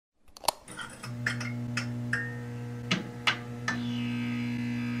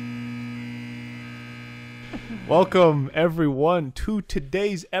Welcome everyone to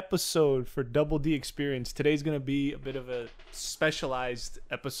today's episode for Double D Experience. Today's gonna be a bit of a specialized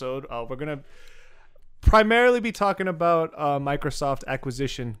episode. We're gonna primarily be talking about Microsoft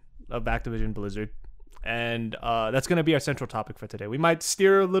acquisition of Activision Blizzard, and that's gonna be our central topic for today. We might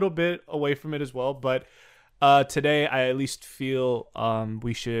steer a little bit away from it as well, but today I at least feel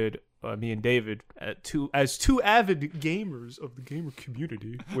we should. Me and David, as two avid gamers of the gamer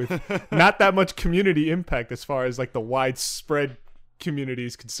community with not that much community impact as far as like the widespread community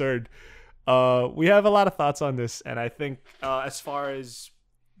is concerned, we have a lot of thoughts on this. And I think as far as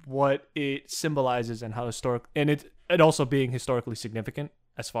what it symbolizes and how historic, and it also being historically significant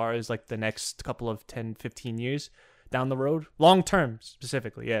as far as like the next couple of 10, 15 years down the road, long term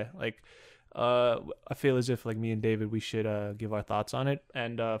specifically. Yeah, like I feel as if like me and David, we should give our thoughts on it.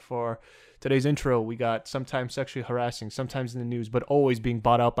 And for today's intro, we got sometimes sexually harassing, sometimes in the news, but always being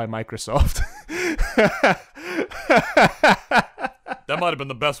bought out by Microsoft. That might have been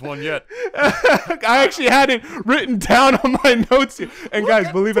the best one yet. I actually had it written down on my notes here. And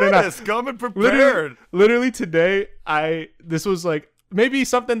guys, believe it or not, coming prepared. Literally today, this was like maybe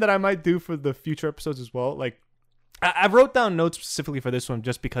something that I might do for the future episodes as well. Like, I wrote down notes specifically for this one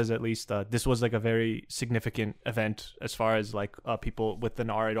just because at least this was like a very significant event as far as like people within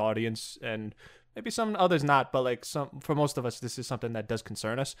our audience, and maybe some others not, but like for most of us, this is something that does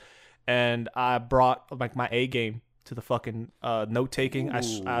concern us. And I brought like my A game to the fucking note taking.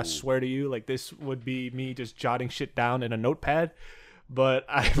 I swear to you, like this would be me just jotting shit down in a notepad, but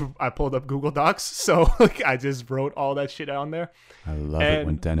I pulled up Google Docs, so like I just wrote all that shit on there. I love it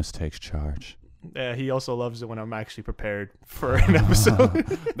when Dennis takes charge. He also loves it when I'm actually prepared for an episode.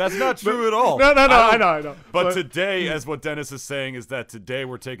 That's not true at all. No, I know. But today, as what Dennis is saying, is that today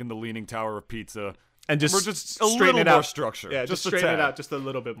we're taking the Leaning Tower of Pizza and we're just a little more structure. Yeah, just straighten it out just a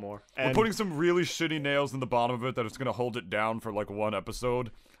little bit more. And we're putting some really shitty nails in the bottom of it that it's going to hold it down for like one episode.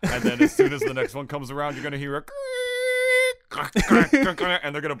 And then as soon as the next one comes around, you're going to hear a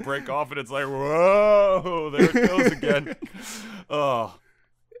and they're going to break off, and it's like, whoa, there it goes again. Oh.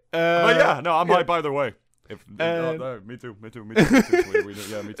 But yeah, no, I'm hyped either way. Me too. Me too.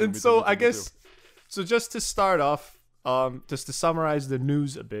 And so I guess, so just to start off, just to summarize the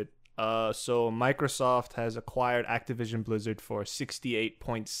news a bit. So Microsoft has acquired Activision Blizzard for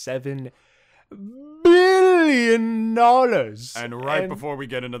 $68.7 billion. And before we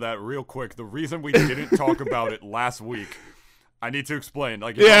get into that, real quick, the reason we didn't talk about it last week, I need to explain.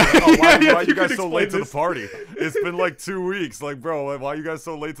 Like, why are you guys so late to the party? It's been like 2 weeks. Like, bro, why are you guys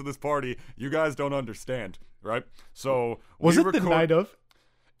so late to this party? You guys don't understand, right? So was it the night of?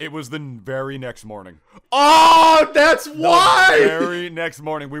 It was the very next morning. Oh, that's why. The very next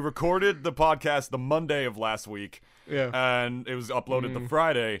morning. We recorded the podcast the Monday of last week. Yeah. And it was uploaded the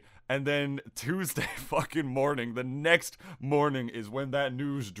Friday. And then Tuesday fucking morning, the next morning is when that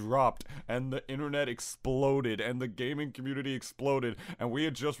news dropped and the internet exploded and the gaming community exploded. And we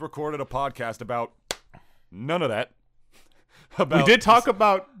had just recorded a podcast about none of that. We did talk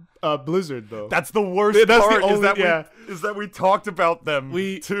about Blizzard, though. That's the worst part, is that we talked about them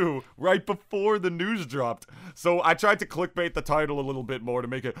too right before the news dropped. So I tried to clickbait the title a little bit more to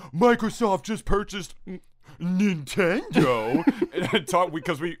make it Microsoft just purchased Nintendo.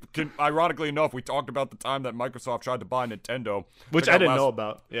 Because ironically enough, we talked about the time that Microsoft tried to buy Nintendo, which I didn't know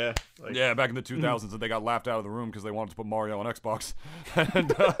about. Yeah, back in the 2000s, and they got laughed out of the room because they wanted to put Mario on Xbox.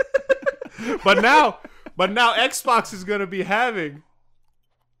 And, but now Xbox is gonna be having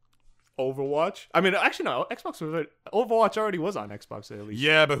Overwatch. I mean, actually, no. Overwatch already was on Xbox at least.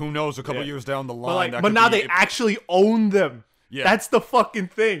 Yeah, but who knows? A couple years down the line, but now they actually own them. Yeah. That's the fucking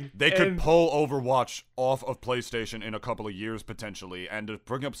thing. They could pull Overwatch off of PlayStation in a couple of years, potentially. And to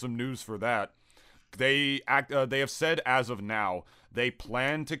bring up some news for that, they have said as of now, they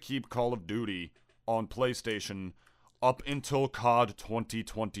plan to keep Call of Duty on PlayStation up until COD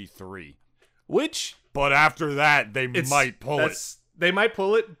 2023. But after that, they might pull it. They might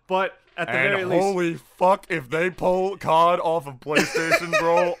pull it, but at the very least. Holy fuck, if they pull COD off of PlayStation,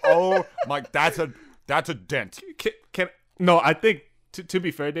 bro, oh my, that's a dent. No, I think, to be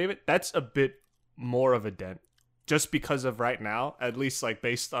fair, David, that's a bit more of a dent. Just because of right now, at least like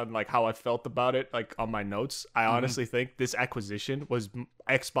based on like how I felt about it, like on my notes, I honestly think this acquisition was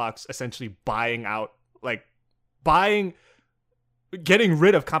Xbox essentially getting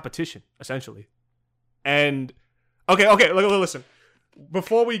rid of competition, essentially. And, okay, listen.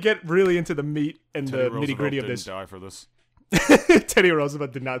 Before we get really into the meat and the nitty-gritty of this. Die for this. Teddy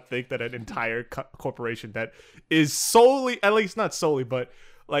Roosevelt did not think that an entire corporation that is solely, at least not solely, but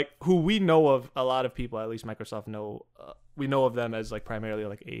like who we know of, a lot of people, at least Microsoft know, we know of them as like primarily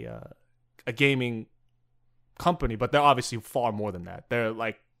like a gaming company, but they're obviously far more than that. They're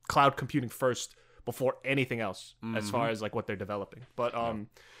like cloud computing first before anything else as far as like what they're developing. But all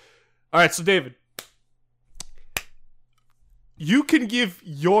right, so David, you can give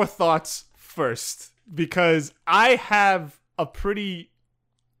your thoughts first because I have a pretty.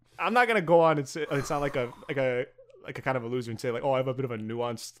 I'm not gonna go on and say it's not like a kind of a loser and say like, oh, I have a bit of a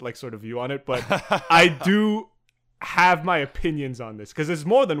nuanced like sort of view on it, but I do have my opinions on this because there's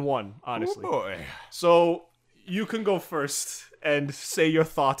more than one, honestly. Oh boy. So you can go first and say your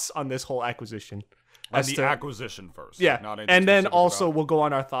thoughts on this whole acquisition. And the acquisition first. Yeah, not and then specific also about. we'll go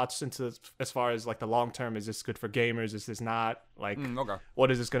on our thoughts into as far as like the long term. Is this good for gamers? Is this not? Like, Okay.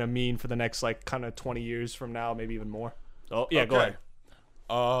 what is this gonna mean for the next like kind of 20 years from now, maybe even more? So yeah, go Okay. ahead.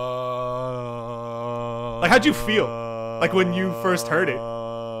 Like, how'd you feel? Like when you first heard it?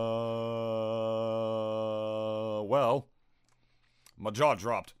 Well, my jaw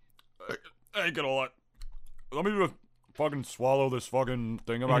dropped. I ain't gonna lie. Let me just fucking swallow this fucking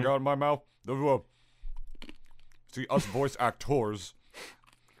thing I got in my mouth. See, us voice actors,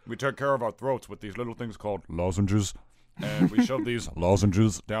 we take care of our throats with these little things called lozenges, and we shove these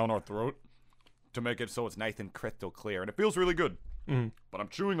lozenges down our throat to make it so it's nice and crystal clear, and it feels really good. But I'm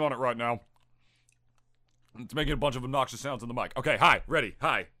chewing on it right now. It's making a bunch of obnoxious sounds in the mic. Okay, hi, ready,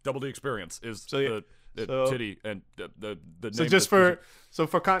 hi. Double D Experience is the titty and the name. So just for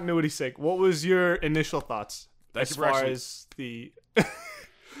continuity's sake, what was your initial thoughts Thank as you for far actually- as the?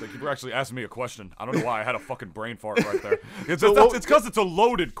 Thank you for actually asking me a question. I don't know why I had a fucking brain fart right there. It's So because it's a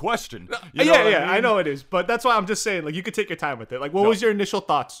loaded question. You know yeah, what yeah, I mean? know it is, but that's why I'm just saying, like, you could take your time with it. Like, what was your initial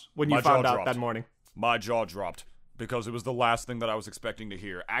thoughts when you My found jaw out dropped. that morning? My jaw dropped because it was the last thing that I was expecting to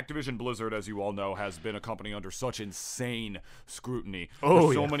hear. Activision Blizzard, as you all know, has been a company under such insane scrutiny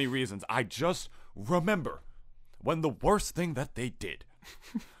for so many reasons. I just remember when the worst thing that they did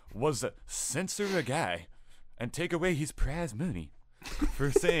was censor a guy and take away his prize money for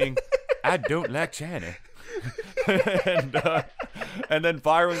saying, I don't like China. and then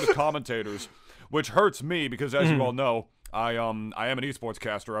firing the commentators, which hurts me because, as you all know, I am an esports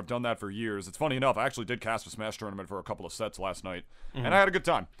caster. I've done that for years. It's funny enough, I actually did cast a Smash tournament for a couple of sets last night, and I had a good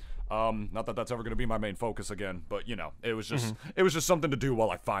time. Not that that's ever going to be my main focus again, but you know, it was just something to do while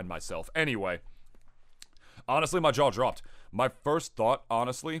I find myself. Anyway, honestly, my jaw dropped. My first thought,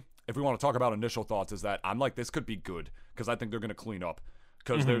 honestly, if we want to talk about initial thoughts, is that I'm like, this could be good because I think they're going to clean up.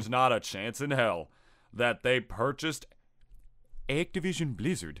 Because there's not a chance in hell that they purchased Activision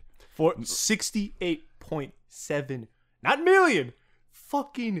Blizzard For 68.7, not million,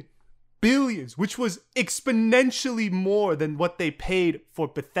 fucking billions, which was exponentially more than what they paid for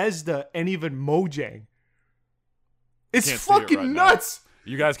Bethesda and even Mojang. It's Can't see it fucking right now. nuts.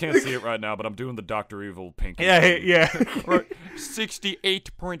 You guys can't see it right now, but I'm doing the Dr. Evil pinky. Yeah.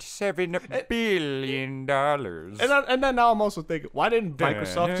 $68.7 billion. And then now I'm also thinking, why didn't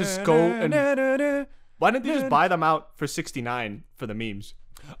Microsoft just go and why didn't they just buy them out for 69 for the memes?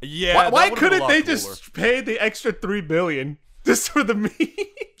 Yeah. Why that would've been a couldn't lot they cooler. just pay the extra $3 billion just for the memes?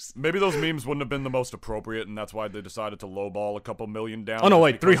 Maybe those memes wouldn't have been the most appropriate, and that's why they decided to lowball a couple million down. Oh no, just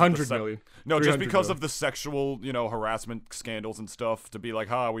wait, because of 300 the million. No, just 300 because million. of the sexual, harassment scandals and stuff. To be like,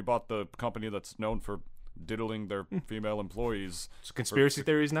 we bought the company that's known for diddling their female employees. So conspiracy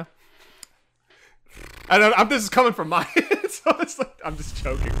theories now? I'm this is coming from my so it's like I'm just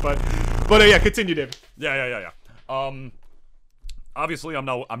joking, but yeah, continue, David. Yeah. Obviously, I'm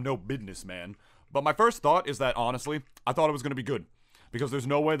no businessman, but my first thought is that honestly, I thought it was going to be good because there's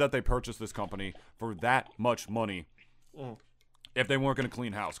no way that they purchased this company for that much money if they weren't going to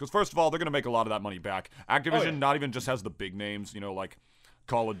clean house. Because first of all, they're going to make a lot of that money back. Activision not even just has the big names, like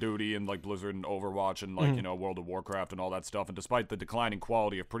Call of Duty and like Blizzard and Overwatch and like World of Warcraft and all that stuff. And despite the declining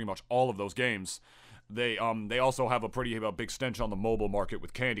quality of pretty much all of those games, they also have a big stench on the mobile market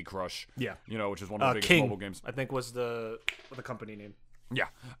with Candy Crush. Yeah. Which is one of the biggest King, mobile games. I think was the company name. Yeah,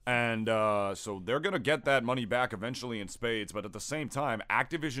 and so they're going to get that money back eventually in spades, but at the same time,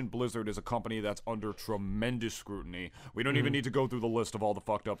 Activision Blizzard is a company that's under tremendous scrutiny. We don't even need to go through the list of all the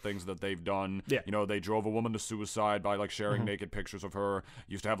fucked up things that they've done. Yeah. They drove a woman to suicide by, like, sharing naked pictures of her.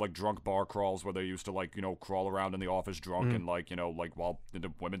 Used to have, like, drunk bar crawls where they used to, like, crawl around in the office drunk and, like, while in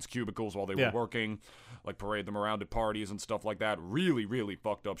the women's cubicles while they were working, like, parade them around at parties and stuff like that. Really, really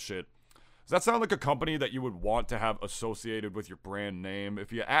fucked up shit. Does that sound like a company that you would want to have associated with your brand name?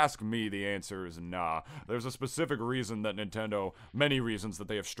 If you ask me, the answer is nah. There's a specific reason that Nintendo, many reasons that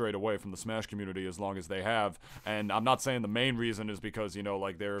they have strayed away from the Smash community as long as they have. And I'm not saying the main reason is because,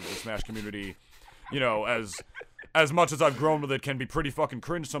 they're the Smash community, as much as I've grown with it, can be pretty fucking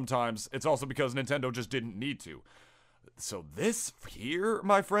cringe sometimes. It's also because Nintendo just didn't need to. So this here,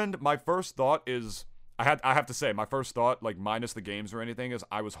 my friend, my first thought is, I have to say, my first thought, like minus the games or anything, is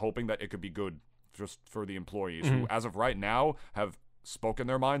I was hoping that it could be good just for the employees who, as of right now, have spoken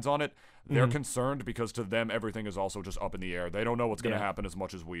their minds on it. They're concerned because to them everything is also just up in the air. They don't know what's going to happen as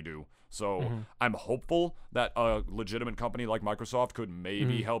much as we do. So I'm hopeful that a legitimate company like Microsoft could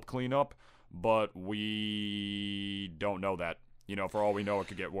maybe help clean up, but we don't know that. You know, for all we know, it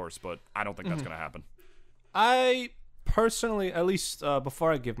could get worse, but I don't think that's going to happen. I personally, at least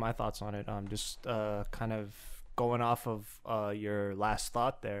before I give my thoughts on it, just kind of going off of your last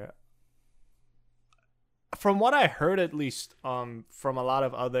thought there. From what I heard, at least, from a lot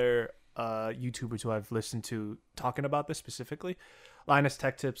of other YouTubers who I've listened to talking about this specifically, Linus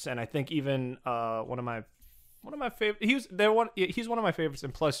Tech Tips, and I think even one of my favorite. He's one of my favorites,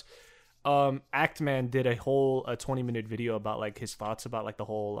 and plus, Actman did a whole 20-minute video about like his thoughts about like the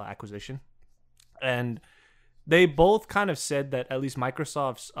whole acquisition, and they both kind of said that at least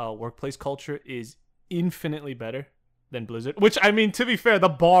Microsoft's workplace culture is infinitely better than Blizzard, which, I mean, to be fair, the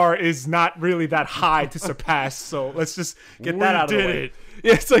bar is not really that high to surpass, so let's just get that out of the way.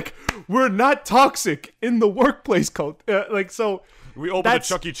 Yeah, it's like, we're not toxic in the workplace culture. We opened a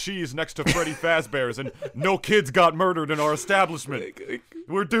Chuck E. Cheese next to Freddy Fazbear's, and no kids got murdered in our establishment.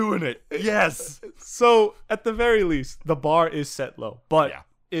 We're doing it. Yes. So, at the very least, the bar is set low, but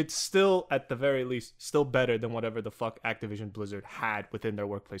it's still, at the very least, still better than whatever the fuck Activision Blizzard had within their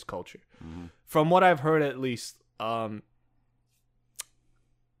workplace culture. From what I've heard, at least,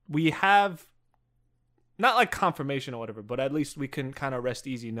 we have not like confirmation or whatever, but at least we can kind of rest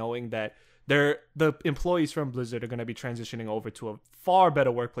easy knowing that the employees from Blizzard are going to be transitioning over to a far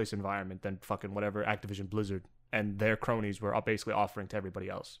better workplace environment than fucking whatever Activision Blizzard and their cronies were basically offering to everybody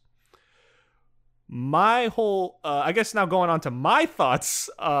else. My whole, I guess now going on to my thoughts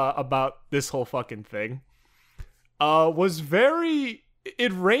about this whole fucking thing, was very...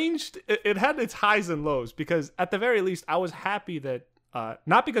 It ranged, it had its highs and lows, because at the very least, I was happy that,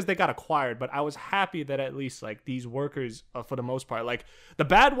 not because they got acquired, but I was happy that at least like these workers, for the most part, like the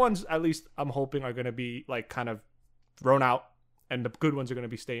bad ones, at least I'm hoping are going to be like kind of thrown out, and the good ones are going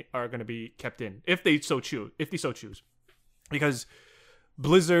to be kept in if they so choose, because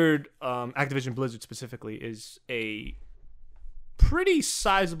Blizzard, Activision Blizzard specifically, is a pretty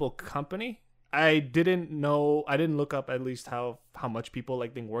sizable company. I didn't look up at least how much people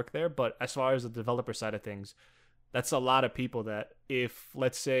like they work there, but as far as the developer side of things, that's a lot of people that if,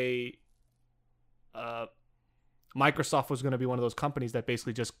 let's say, Microsoft was going to be one of those companies that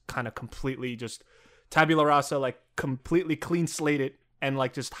basically just kind of completely just tabula rasa, like completely clean slate it and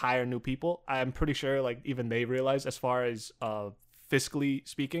like just hire new people, I'm pretty sure like even they realize, as far as fiscally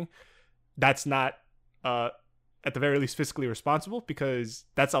speaking, that's not at the very least fiscally responsible, because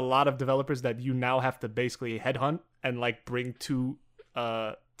that's a lot of developers that you now have to basically headhunt and like bring to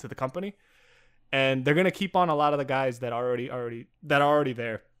the company, and they're gonna keep on a lot of the guys that are already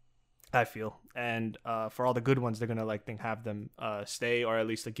there, I feel, and for all the good ones, they're gonna like have them stay, or at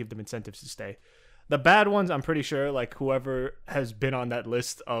least like give them incentives to stay. The bad ones, I'm pretty sure like whoever has been on that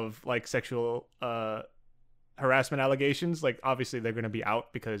list of like sexual harassment allegations, like obviously they're gonna be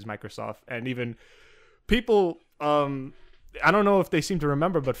out, because Microsoft and even people, I don't know if they seem to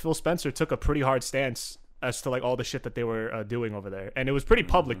remember, but Phil Spencer took a pretty hard stance as to like all the shit that they were doing over there, and it was pretty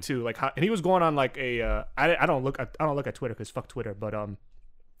public too. Like, and he was going on like a I don't look at Twitter, because fuck Twitter, but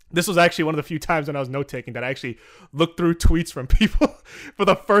this was actually one of the few times when I was note taking that I actually looked through tweets from people for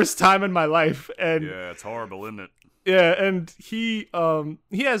the first time in my life, and yeah, it's horrible, isn't it? Yeah, and he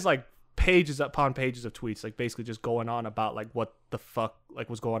has like pages upon pages of tweets, like basically just going on about like what the fuck like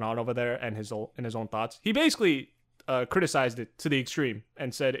was going on over there, and his own thoughts. He basically criticized it to the extreme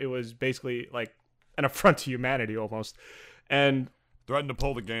and said it was basically like an affront to humanity almost, and threatened to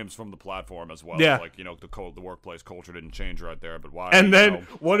pull the games from the platform as well. Yeah, like, you know, the workplace culture didn't change right there, but why? And then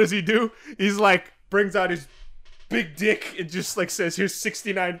what does he do? He's like brings out his big dick and just like says, "Here's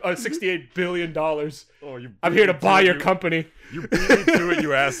 $68 billion. I'm here to buy your company." You beat me to it,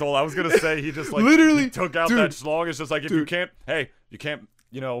 you asshole. I was gonna say he just like literally took out that slog. It's just like, if you can't,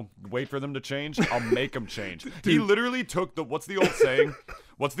 you know, wait for them to change, I'll make them change. He literally took what's the old saying?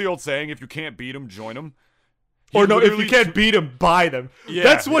 What's the old saying? If you can't beat them, join them. Or no, if you can't beat them, buy them. Yeah,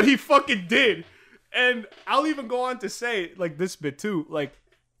 that's what he fucking did. And I'll even go on to say like this bit too, like,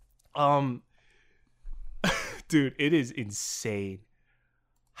 dude, it is insane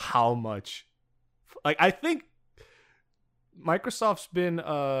how much, like, I think Microsoft's been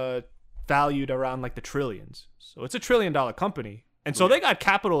valued around like the trillions. So it's $1 trillion company. And so they got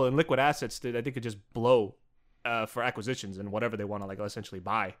capital and liquid assets that they could just blow for acquisitions and whatever they want to like essentially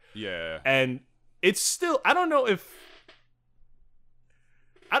buy. Yeah. And it's still, I don't know if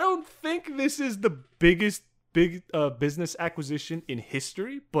I don't think this is the biggest business acquisition in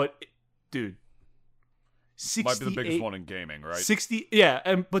history, but dude, 68, might be the biggest one in gaming, right? 60, yeah,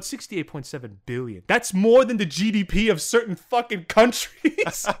 but 68.7 billion. That's more than the GDP of certain fucking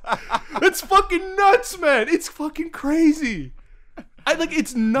countries. That's fucking nuts, man. It's fucking crazy.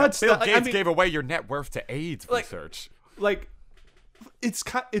 It's nuts. Bill Gates gave away your net worth to AIDS research.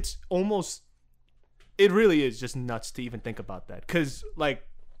 It's almost, it really is just nuts to even think about that. Because,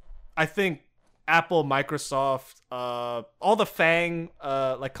 I think Apple, Microsoft, all the FAANG,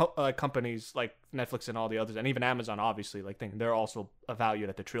 companies like Netflix and all the others, and even Amazon, obviously, they're also valued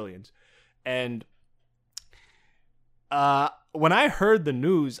at the trillions. And when I heard the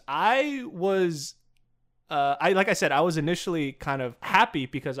news, I was, like I said, I was initially kind of happy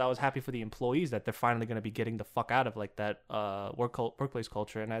because I was happy for the employees that they're finally going to be getting the fuck out of that workplace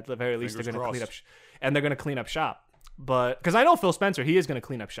culture, and at the very least, they're going to clean up, and they're going to clean up shop. But because I know Phil Spencer, he is going to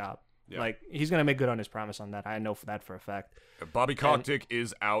clean up shop. Yeah. He's going to make good on his promise on that. I know that for a fact. Bobby Kotick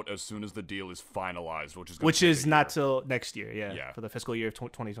is out as soon as the deal is finalized, which is not till next year, yeah, for the fiscal year of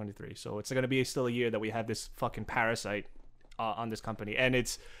 2023. So it's going to be still a year that we have this fucking parasite on this company. And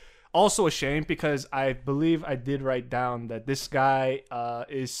it's also a shame because I believe I did write down that this guy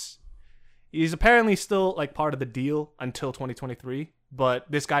he's apparently still part of the deal until 2023. But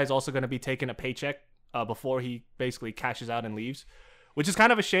this guy is also going to be taking a paycheck before he basically cashes out and leaves. Which is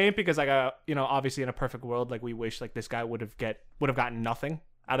kind of a shame because obviously in a perfect world, we wish this guy would have gotten nothing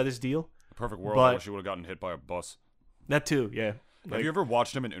out of this deal. A perfect world, I wish he would have gotten hit by a bus. That too, yeah. Have you ever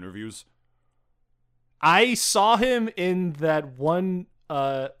watched him in interviews? I saw him in that one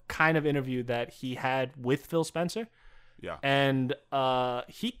kind of interview that he had with Phil Spencer. Yeah. And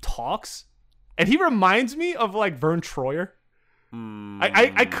he talks, and he reminds me of Vern Troyer.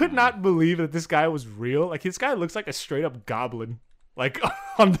 I could not believe that this guy was real. This guy looks like a straight up goblin.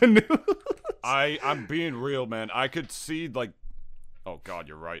 On the news. I'm being real, man. I could see oh God,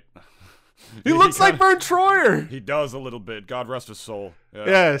 you're right. He looks like Vern Troyer. He does a little bit. God rest his soul.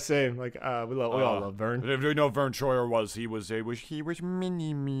 Yeah, same. We all love Vern. If you know Vern Troyer he was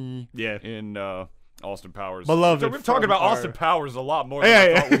mini-me. Yeah. In Austin Powers. Beloved. So we're talking about Austin Powers a lot more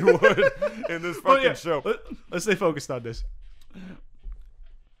than I thought we would in this fucking show. Let's stay focused on this.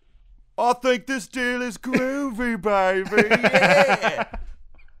 I think this deal is groovy, baby. Yeah.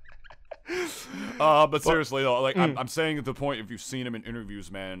 But seriously though, I'm saying at the point, if you've seen him in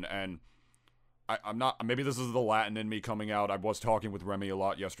interviews, man, and I'm not. Maybe this is the Latin in me coming out. I was talking with Remy a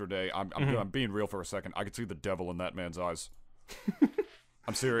lot yesterday. I'm being real for a second. I could see the devil in that man's eyes.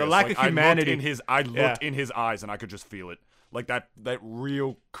 I'm serious. The lack of humanity. I looked in his eyes, and I could just feel it. That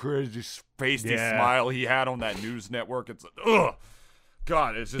real crazy spacey smile he had on that news network. It's ugh.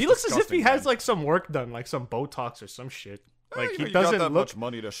 God, it's just he looks as if he has man. Some work done, some Botox or some shit. He doesn't got that much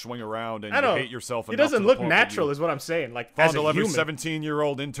money to swing around, and you hate yourself. He doesn't look natural, is what I'm saying. Fondle every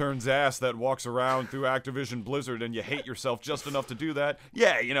 17-year-old intern's ass that walks around through Activision Blizzard, and you hate yourself just enough to do that.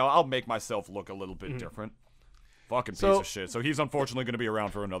 Yeah, I'll make myself look a little bit different. Fucking piece of shit. So he's unfortunately going to be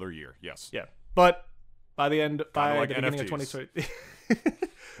around for another year. Yes. Yeah, but by the beginning of 2020,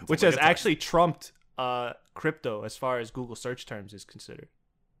 which has actually trumped crypto as far as Google search terms is considered.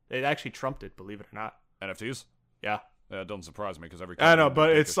 It actually trumped it, believe it or not. NFTs? Yeah. Yeah, it doesn't surprise me because I know, but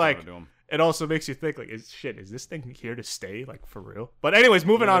it's it also makes you think is this thing here to stay, for real? But anyways,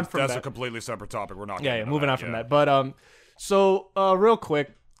 moving on from that. That's a completely separate topic. We're not. Yeah, moving on from that. But so real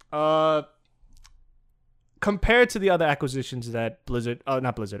quick, compared to the other acquisitions that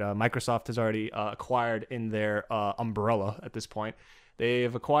Microsoft has already acquired in their umbrella at this point.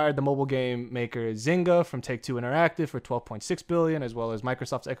 They've acquired the mobile game maker Zynga from Take-Two Interactive for $12.6 billion, as well as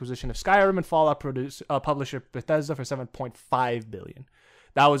Microsoft's acquisition of Skyrim and Fallout publisher Bethesda for $7.5 billion.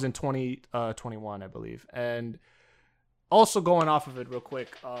 That was in 2021, I believe. And also going off of it real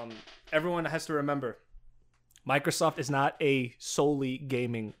quick, everyone has to remember, Microsoft is not a solely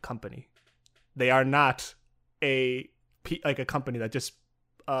gaming company. They are not a company that just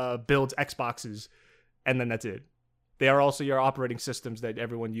builds Xboxes and then that's it. They are also your operating systems that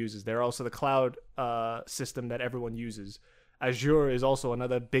everyone uses. They're also the cloud system that everyone uses. Azure is also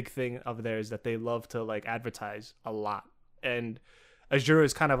another big thing of theirs that they love to advertise a lot. And Azure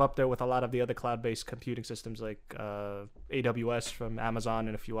is kind of up there with a lot of the other cloud-based computing systems like AWS from Amazon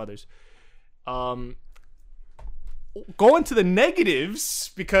and a few others. Going to the negatives,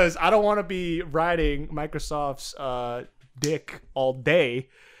 because I don't want to be riding Microsoft's dick all day.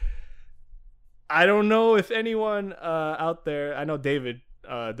 I don't know if anyone out there, I know David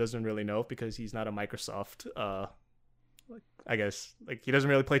doesn't really know because he's not a Microsoft I guess. Like, he doesn't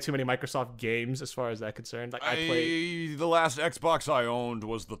really play too many Microsoft games as far as that concerned. Like, I play... The last Xbox I owned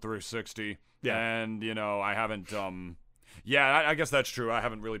was the 360. Yeah. And, I haven't, yeah, I guess that's true. I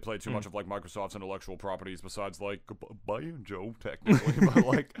haven't really played too much of, like, Microsoft's intellectual properties besides, like, Banjo, technically. But,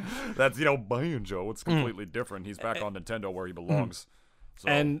 like, that's, Banjo. It's completely different. He's back on Nintendo where he belongs. So.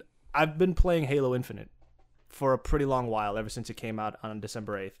 And I've been playing Halo Infinite for a pretty long while, ever since it came out on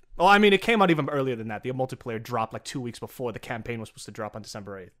December 8th. Well, I mean, it came out even earlier than that. The multiplayer dropped like 2 weeks before the campaign was supposed to drop on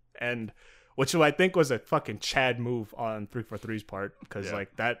December 8th. And which I think was a fucking Chad move on 343's part, because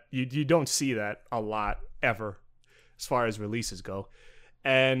like that, you don't see that a lot ever as far as releases go.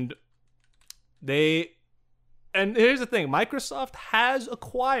 And here's the thing, Microsoft has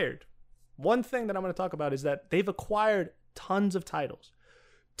acquired, one thing that I'm going to talk about is that they've acquired tons of titles.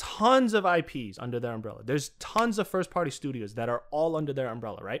 Tons of IPs under their umbrella. There's tons of first-party studios that are all under their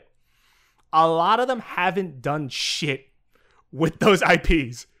umbrella, right? A lot of them haven't done shit with those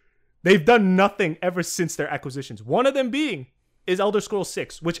IPs. They've done nothing ever since their acquisitions. One of them being is Elder Scrolls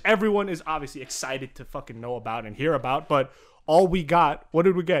 6, which everyone is obviously excited to fucking know about and hear about, but all we got, what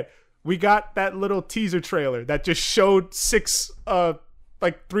did we get? We got that little teaser trailer that just showed 3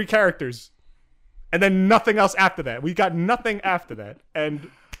 characters. And then nothing else after that. We got nothing after that. And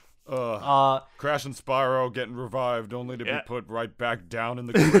Crash and Spyro getting revived only to be put right back down in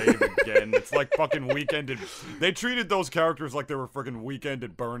the grave again. It's like fucking Weekend. They treated those characters like they were freaking Weekend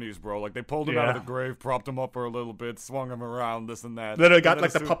at Bernie's, bro. Like they pulled them out of the grave, propped them up for a little bit, swung them around, this and that. Then they got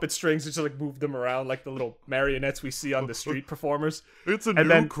like the puppet strings, and just like moved them around like the little marionettes we see on the street performers. It's a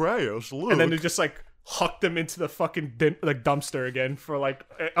new Crash, look. And then they just like hucked them into the fucking dumpster again for like,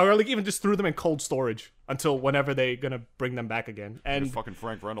 or like even just threw them in cold storage until whenever they gonna bring them back again. And you're fucking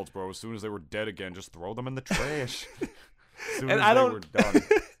Frank Reynolds, bro. As soon as they were dead again, just throw them in the trash. As soon and as they were done.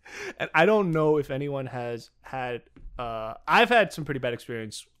 And I don't know if anyone has had. I've had some pretty bad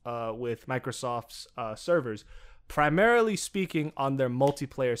experience with Microsoft's servers, primarily speaking on their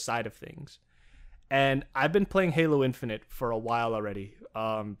multiplayer side of things. And I've been playing Halo Infinite for a while already,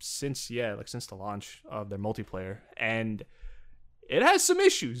 since the launch of their multiplayer, and it has some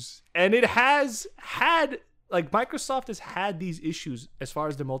issues. And it has had, like, Microsoft has had these issues as far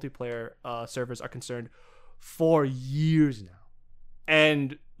as the multiplayer servers are concerned for years now.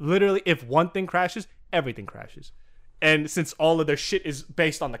 And literally, if one thing crashes, everything crashes. And since all of their shit is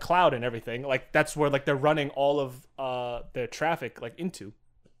based on the cloud and everything, like, that's where like they're running all of their traffic like into.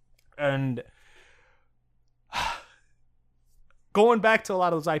 And going back to a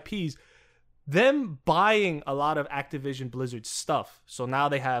lot of those IPs, them buying a lot of Activision Blizzard stuff. So now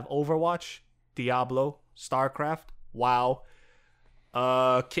they have Overwatch, Diablo, StarCraft, WoW,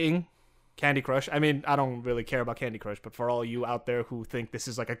 King, Candy Crush. I mean, I don't really care about Candy Crush, but for all you out there who think this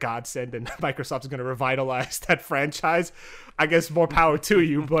is like a godsend and Microsoft is going to revitalize that franchise, I guess more power to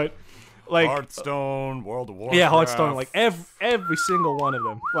you. But like Hearthstone, World of Warcraft. Yeah, Hearthstone, like every single one of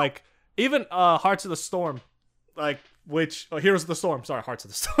them. Like even Hearts of the Storm. Like, Heroes of the Storm. Sorry, Hearts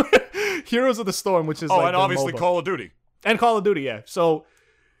of the Storm. Heroes of the Storm, which is and obviously MOBA. Call of Duty. And Call of Duty, yeah. So,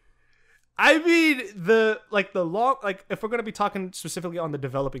 I mean, if we're going to be talking specifically on the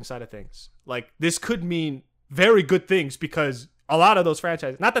developing side of things, like, this could mean very good things because a lot of those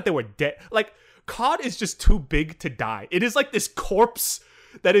franchises, not that they were dead, like, COD is just too big to die. It is like this corpse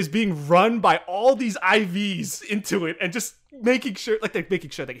that is being run by all these IVs into it and just making sure that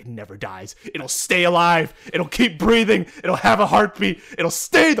it never dies. It'll stay alive. It'll keep breathing. It'll have a heartbeat. It'll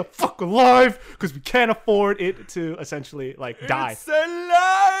stay the fuck alive because we can't afford it to essentially like die.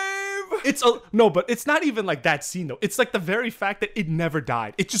 It's alive. No, but it's not even like that scene though. It's like the very fact that it never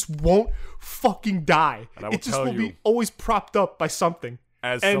died. It just won't fucking die. And I will it just will be always propped up by something.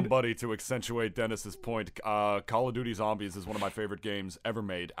 As somebody to accentuate Dennis's point, Call of Duty Zombies is one of my favorite games ever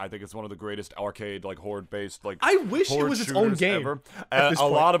made. I think it's one of the greatest arcade, like, horde-based, like, I wish it was its own game ever. A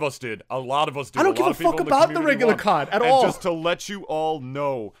lot of us did. I don't give a fuck about the regular COD at all. And just to let you all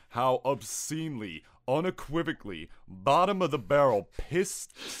know how obscenely, unequivocally, bottom of the barrel, piss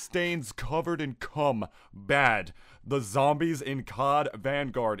stains covered in cum bad the Zombies in COD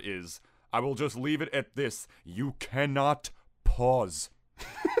Vanguard is, I will just leave it at this. You cannot pause.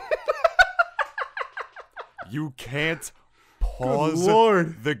 You can't pause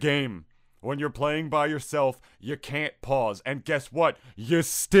the game. When you're playing by yourself, you can't pause. And guess what? You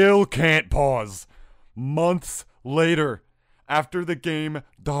still can't pause. Months later, after the game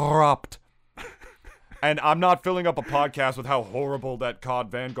dropped. And I'm not filling up a podcast with how horrible that COD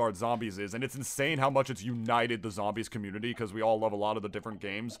Vanguard Zombies is. And it's insane how much it's united the Zombies community because we all love a lot of the different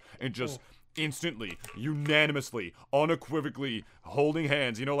games. And just instantly, unanimously, unequivocally holding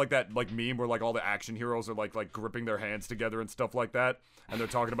hands. You know, like that like meme where like all the action heroes are like gripping their hands together and stuff like that, and they're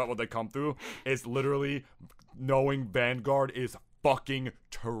talking about what they come through. It's literally knowing Vanguard is fucking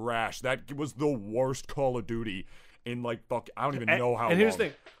trash. That was the worst Call of Duty in like I don't even know how long. And here's the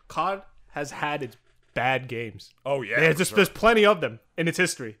thing, COD has had its bad games. Oh yeah, there's plenty of them in its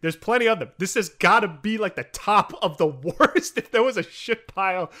history. There's plenty of them. This has got to be like the top of the worst. If there was a shit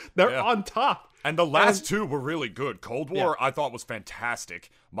pile, they're on top. And the last two were really good. Cold War, I thought, was fantastic.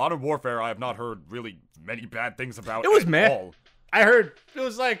 Modern Warfare, I have not heard really many bad things about. It was all. I heard it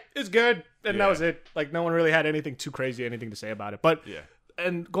was like it's good, and that was it. Like no one really had anything too crazy, anything to say about it. But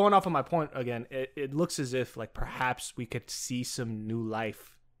and going off of my point again, it looks as if like perhaps we could see some new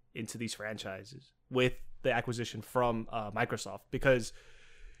life into these franchises with the acquisition from Microsoft, because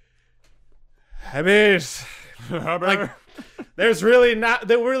I mean, like there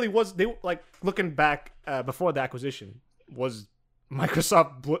really was like looking back before the acquisition was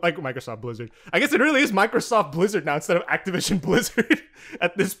Microsoft Blizzard. I guess it really is Microsoft Blizzard now instead of Activision Blizzard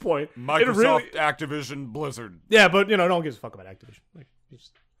at this point. Microsoft Activision Blizzard. Yeah, but no one gives a fuck about Activision. Like,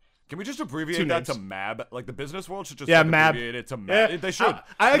 can we just abbreviate that to MAB? Like the business world should just MAB. Abbreviate it to MAB. Yeah. They should.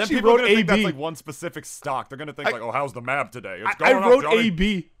 I actually wrote AB. Think that's like one specific stock. They're gonna think like, oh, how's the MAB today? It's I going wrote up, Johnny.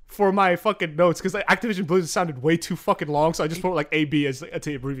 AB for my fucking notes because like Activision Blizzard sounded way too fucking long, so I just wrote like AB as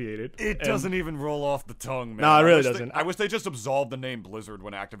to abbreviate it. It doesn't even roll off the tongue, man. No, it really doesn't. I wish they just absolved the name Blizzard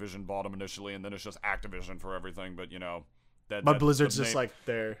when Activision bought them initially, and then it's just Activision for everything. But but Blizzard's just like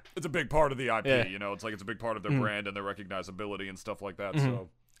their. It's a big part of the IP. It's like it's a big part of their brand and their recognizability and stuff like that. So.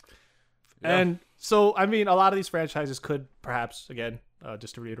 Yeah. And so, I mean, a lot of these franchises could perhaps, again,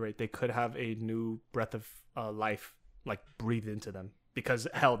 just to reiterate, they could have a new breath of life, like, breathed into them. Because,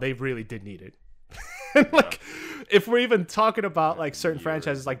 hell, they really did need it. Like, if we're even talking about, like, certain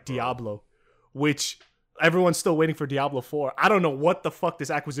franchises like Diablo, which everyone's still waiting for Diablo 4. I don't know what the fuck this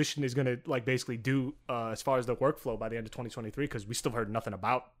acquisition is going to, like, basically do as far as the workflow by the end of 2023, because we still heard nothing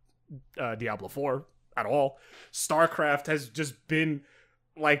about Diablo 4 at all. StarCraft has just been,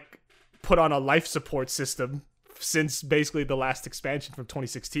 like, put on a life support system since basically the last expansion from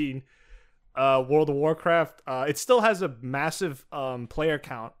 2016. World of Warcraft, it still has a massive player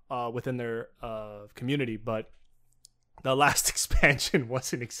count within their community, but the last expansion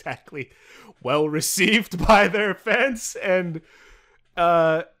wasn't exactly well received by their fans. And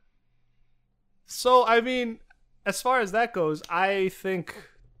so, I mean, as far as that goes, I think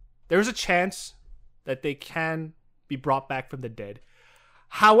there's a chance that they can be brought back from the dead.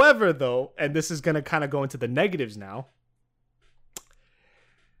 However, though, and this is going to kind of go into the negatives now,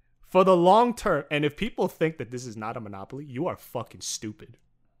 for the long term, and if people think that this is not a monopoly, you are fucking stupid.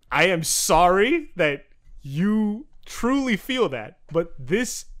 I am sorry that you truly feel that, but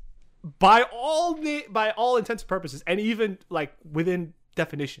this, by all intents and purposes, and even like within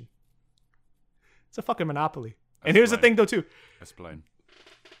definition, it's a fucking monopoly. And here's the thing, though, too. Explain.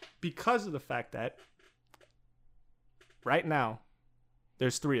 Because of the fact that right now,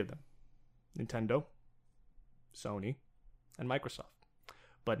 there's three of them: Nintendo, Sony, and Microsoft.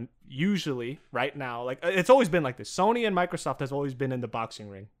 But usually, right now, like it's always been like this. Sony and Microsoft has always been in the boxing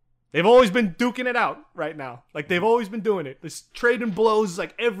ring. They've always been duking it out right now. Like they've always been doing it. This trading blows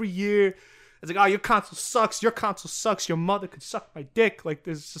like every year. It's like, oh, your console sucks. Your console sucks. Your mother could suck my dick. Like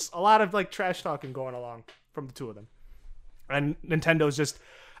there's just a lot of like trash talking going along from the two of them. And Nintendo's just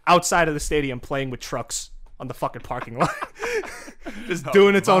outside of the stadium playing with trucks on the fucking parking lot. just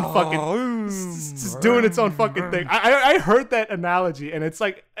doing its own fucking just doing its own fucking thing. I heard that analogy, and it's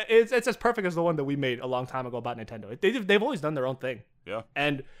like it's as perfect as the one that we made a long time ago about Nintendo. They've always done their own thing. Yeah.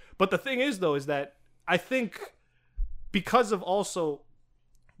 But the thing is though is that I think because of also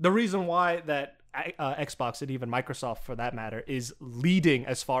the reason why that Xbox and even Microsoft for that matter is leading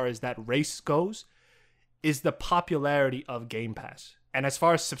as far as that race goes is the popularity of Game Pass. And as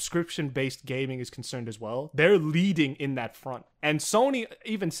far as subscription-based gaming is concerned as well, they're leading in that front. And Sony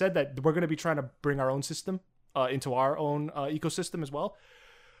even said that we're going to be trying to bring our own system into our own ecosystem as well.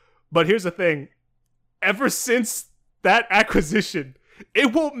 But here's the thing. Ever since that acquisition,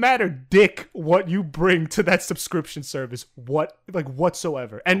 it won't matter dick what you bring to that subscription service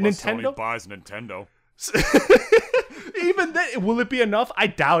whatsoever. And unless Nintendo Sony buys Nintendo. Even then, will it be enough? I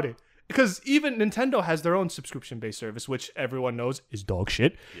doubt it. Because even Nintendo has their own subscription-based service, which everyone knows is dog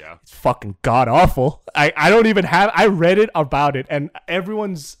shit. Yeah. It's fucking god-awful. I read it about it, and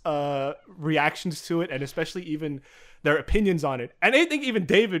everyone's reactions to it, and especially even their opinions on it, and I think even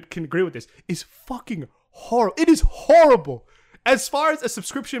David can agree with this, is fucking horrible. It is horrible. As far as a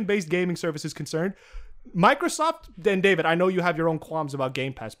subscription-based gaming service is concerned, Microsoft, then David, I know you have your own qualms about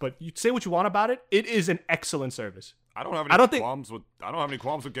Game Pass, but you say what you want about it. It is an excellent service. I don't have any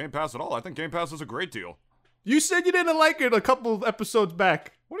qualms with Game Pass at all. I think Game Pass is a great deal. You said you didn't like it a couple of episodes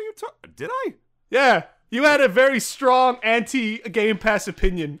back. What are you talking? Did I? Yeah. You had a very strong anti-Game Pass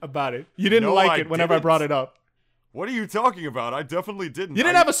opinion about it. You didn't like it whenever I brought it up. What are you talking about? I definitely didn't. You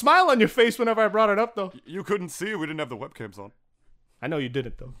didn't have a smile on your face whenever I brought it up, though. You couldn't see. We didn't have the webcams on. I know you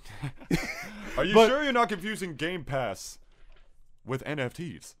didn't, though. Are you sure you're not confusing Game Pass with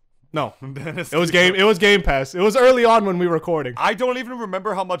NFTs? No. It was Game Pass. It was early on when we were recording. I don't even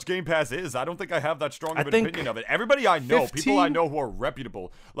remember how much Game Pass is. I don't think I have that strong of an opinion of it. Everybody I know, 15? people I know who are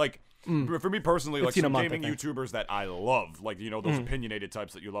reputable, like, for me personally, like some month, gaming YouTubers that I love, like, you know, those opinionated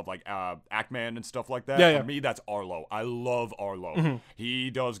types that you love, like Ackman and stuff like that. Yeah, For me, that's Arlo. I love Arlo. He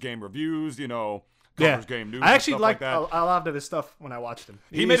does game reviews, you know, covers game news. I actually and stuff liked like that. a lot of his stuff when I watched him.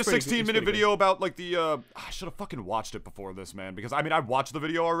 He made a 16-minute video about, like, the, I should have fucking watched it before this, man, because, I mean, I watched the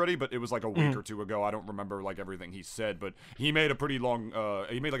video already, but it was, like, a week or two ago. I don't remember, like, everything he said, but he made a pretty long,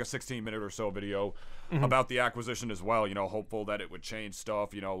 he made, like, a 16-minute or so video about the acquisition as well, you know, hopeful that it would change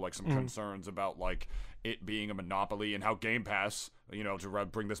stuff, you know, like, some concerns about, like, it being a monopoly and how Game Pass, you know, to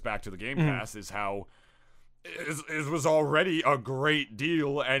bring this back to the Game Pass, is how it was already a great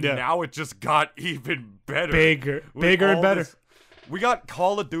deal, and now it just got even better. Bigger and better. We got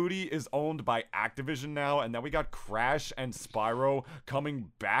Call of Duty is owned by Activision now, and then we got Crash and Spyro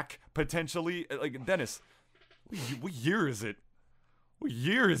coming back, potentially. Like, Dennis, what year is it? What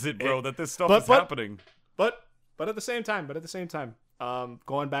year is it, bro, that this stuff is happening? But at the same time,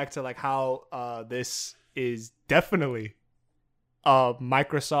 going back to, like, how this is definitely a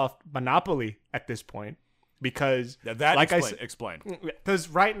Microsoft monopoly at this point. Because, explain. Because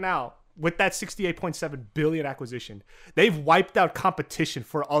right now, with that $68.7 billion acquisition, they've wiped out competition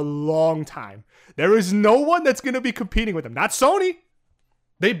for a long time. There is no one that's going to be competing with them. Not Sony.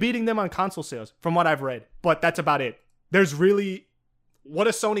 They're beating them on console sales, from what I've read. But that's about it. There's really, what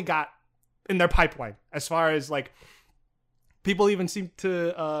has Sony got in their pipeline? As far as, like, people even seem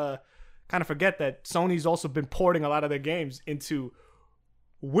to kind of forget that Sony's also been porting a lot of their games into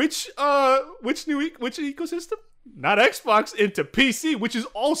which ecosystem? Not Xbox, into PC, which is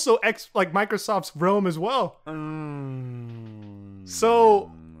also Microsoft's realm as well.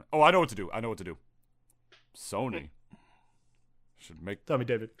 So, I know what to do. Sony should make. Tell me,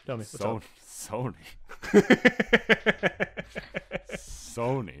 David. Tell me. Sony.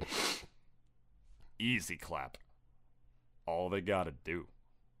 Sony. Easy clap. All they gotta do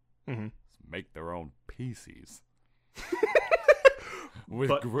is make their own PCs.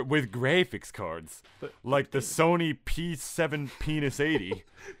 With graphics cards, like the Sony P7 Penis 80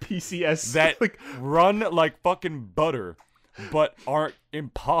 PCS that run like fucking butter, but aren't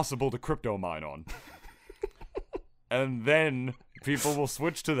impossible to crypto mine on. And then people will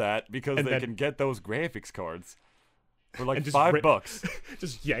switch to that because they can get those graphics cards for like $5.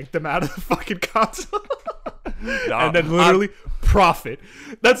 Just yank them out of the fucking console, and then literally profit.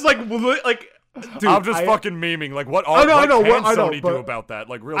 That's like. Dude, I'm just fucking memeing. Like, what can Sony do about that?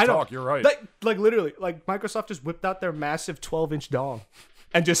 Like, real talk, you're right. Like, literally, like, Microsoft just whipped out their massive 12-inch dong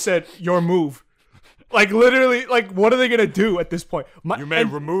and just said, your move. Like, literally, like, what are they going to do at this point? You may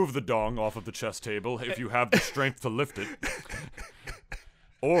remove the dong off of the chess table if you have the strength to lift it.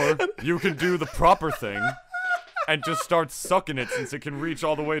 Or you can do the proper thing and just start sucking it since it can reach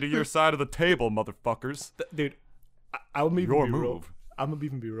all the way to your side of the table, motherfuckers. Dude, I would even be real. I'm gonna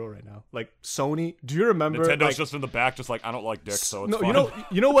even be real right now. Like, Sony, do you remember? Nintendo's just in the back, just like, I don't like dick, so it's fine.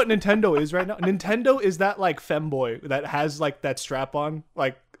 You know what Nintendo is right now? Nintendo is that, like, femboy that has, like, that strap on,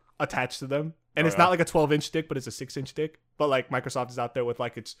 like, attached to them, and it's not like a 12-inch dick, but it's a 6-inch dick. But, like, Microsoft is out there with,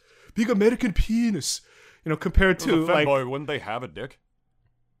 like, its big American penis, you know, compared to femboy, like, wouldn't they have a dick?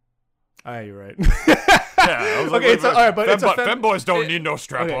 You're right. Yeah, I was like, okay, it's all right, but femboys don't need no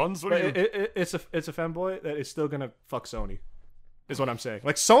strap-ons. It's a femboy that is still gonna fuck Sony. Is what I'm saying.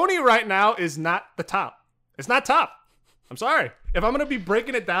 Like, Sony right now is not the top. It's not top. I'm sorry. If I'm going to be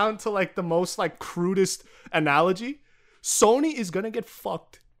breaking it down to, like, the most, like, crudest analogy, Sony is going to get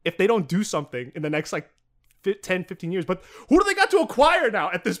fucked if they don't do something in the next, like, 10, 15 years. But who do they got to acquire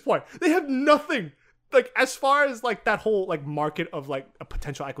now at this point? They have nothing. Like, as far as, like, that whole, like, market of, like,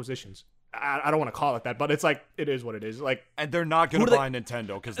 potential acquisitions. I don't want to call it that, but it's like, it is what it is. Like, and they're not going to buy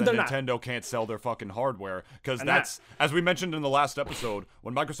Nintendo because then Nintendo can't sell their fucking hardware. Because that's, as we mentioned in the last episode,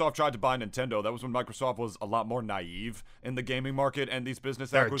 when Microsoft tried to buy Nintendo, that was when Microsoft was a lot more naive in the gaming market and these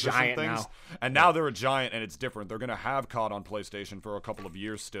business acquisition things. Now. And now they're a giant, and it's different. They're going to have COD on PlayStation for a couple of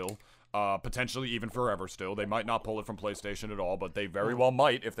years still. potentially even forever still. They might not pull it from PlayStation at all, but they very well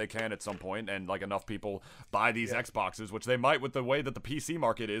might if they can at some point, and like enough people buy these Xboxes, which they might with the way that the PC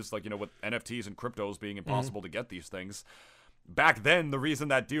market is, like, you know, with NFTs and cryptos being impossible to get these things. Back then, the reason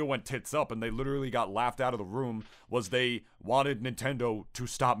that deal went tits up and they literally got laughed out of the room was they wanted Nintendo to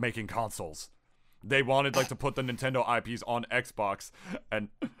stop making consoles. They wanted, like, to put the Nintendo IPs on Xbox, and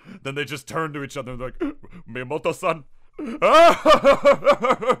then they just turned to each other and like, Miyamoto-san.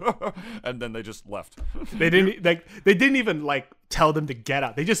 And then they just left. They didn't even like tell them to get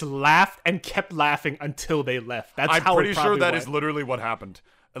out. They just laughed and kept laughing until they left. That's I'm how pretty it sure probably that went. is literally what happened.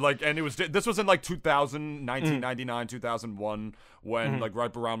 Like, and this was in like 2000, 1999, 2001, when like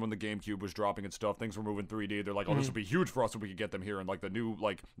right around when the GameCube was dropping and stuff, things were moving 3D. They're like, oh, this would be huge for us if we could get them here, and like the new,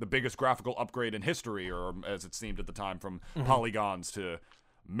 like the biggest graphical upgrade in history, or as it seemed at the time, from polygons to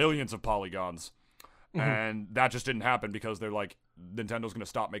millions of polygons. And that just didn't happen because they're like, Nintendo's gonna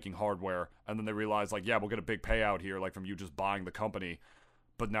stop making hardware, and then they realized, like, yeah, we'll get a big payout here, like from you just buying the company.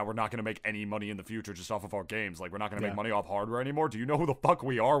 But now we're not going to make any money in the future just off of our games. Like, we're not going to make money off hardware anymore. Do you know who the fuck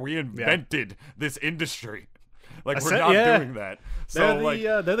we are? We invented this industry. Like, we're not doing that. So,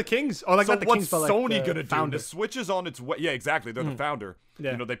 they're the kings. Or like, so not the what's kings, but like Sony the going to do? founder. The Switch is on its way. Yeah, exactly. They're the founder.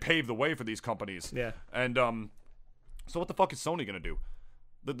 Yeah. You know, they paved the way for these companies. Yeah. And, so what the fuck is Sony going to do?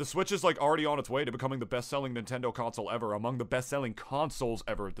 The Switch is, like, already on its way to becoming the best-selling Nintendo console ever, among the best-selling consoles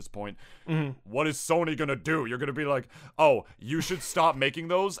ever at this point. What is Sony gonna do? You're gonna be like, oh, you should stop making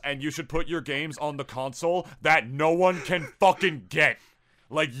those, and you should put your games on the console that no one can fucking get.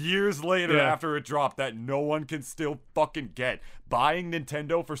 Like, years later after it dropped, that no one can still fucking get. Buying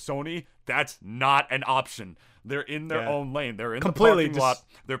Nintendo for Sony, that's not an option. They're in their own lane. They're in Completely, the parking lot.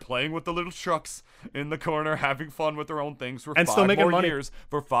 They're playing with the little trucks in the corner, having fun with their own things for and 5 still making more money. years.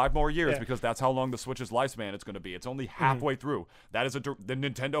 For 5 more years, because that's how long the Switch's lifespan is going to be. It's only halfway through. That is the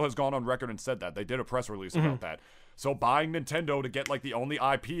Nintendo has gone on record and said that. They did a press release about that. So buying Nintendo to get like the only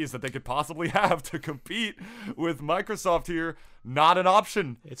IPs that they could possibly have to compete with Microsoft here, not an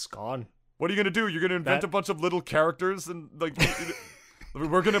option. It's gone. What are you gonna do? You're gonna invent a bunch of little characters and like.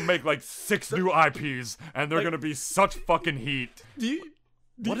 We're gonna make like 6 new IPs, and they're gonna be such fucking heat.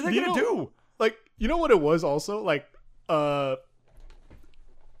 What are they gonna do? Like, you know what it was also? Like, freaking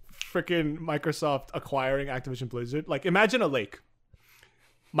Microsoft acquiring Activision Blizzard. Like, imagine a lake.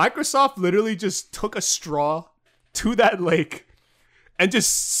 Microsoft literally just took a straw to that lake and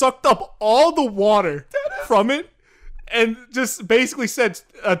just sucked up all the water from it, and just basically said,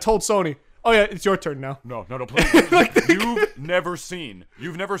 told Sony, oh yeah, it's your turn now. No, please.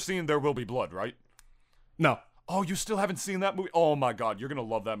 You've never seen There Will Be Blood, right? No. Oh, you still haven't seen that movie? Oh my god, you're gonna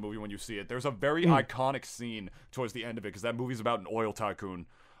love that movie when you see it. There's a very iconic scene towards the end of it, because that movie's about an oil tycoon.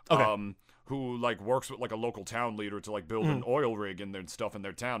 Who like works with like a local town leader to like build an oil rig and their stuff in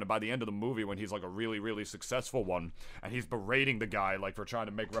their town. And by the end of the movie, when he's like a really, really successful one, and he's berating the guy like for trying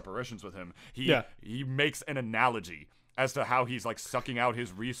to make reparations with him, he makes an analogy as to how he's like sucking out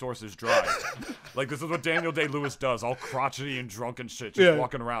his resources dry. Like, this is what Daniel Day-Lewis does, all crotchety and drunk and shit, just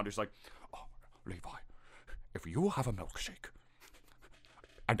walking around. He's like, oh, Levi, if you have a milkshake,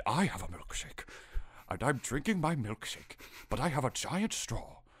 and I have a milkshake, and I'm drinking my milkshake, but I have a giant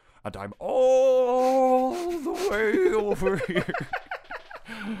straw, and I'm all the way over here,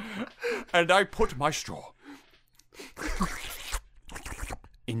 and I put my straw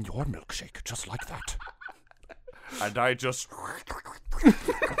in your milkshake, just like that. And I just...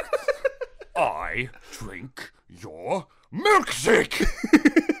 I drink your milkshake!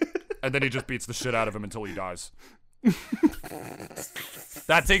 And then he just beats the shit out of him until he dies.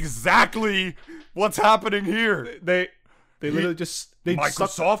 That's exactly what's happening here. They literally just...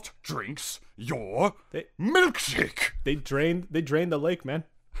 Microsoft drinks your milkshake! They drained the lake, man.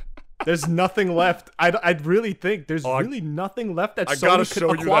 There's nothing left. I'd really think there's really nothing left that Sony could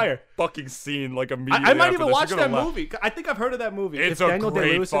acquire. You that fucking scene like immediately. I might even watch that movie. I think I've heard of that movie. It's a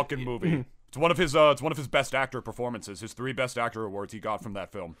great fucking movie. It's one of his best actor performances. His 3 best actor awards he got from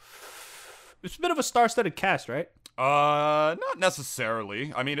that film. It's a bit of a star-studded cast, right? Not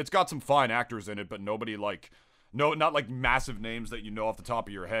necessarily. I mean, it's got some fine actors in it, but nobody like. No, not like massive names that you know off the top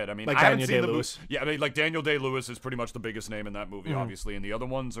of your head. I mean, like I haven't Daniel seen Day-Lewis. Yeah, I mean, like Daniel Day-Lewis is pretty much the biggest name in that movie, obviously, and the other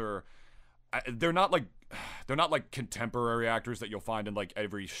ones are, they're not like contemporary actors that you'll find in like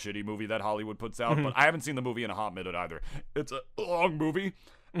every shitty movie that Hollywood puts out. But I haven't seen the movie in a hot minute either. It's a long movie,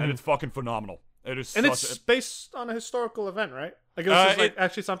 and it's fucking phenomenal. It is, and it's based on a historical event, right? Like, it was just,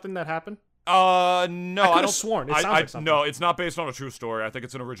 actually something that happened. No, I could have sworn. It sounds like something. No, it's not based on a true story. I think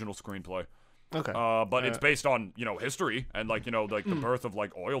it's an original screenplay. Okay. But it's based on, history and like, the birth of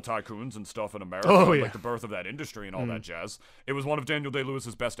like oil tycoons and stuff in America. Oh, and, yeah. like the birth of that industry and all that jazz. It was one of Daniel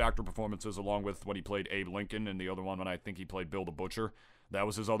Day-Lewis's best actor performances, along with when he played Abe Lincoln, and the other one when I think he played Bill the Butcher. That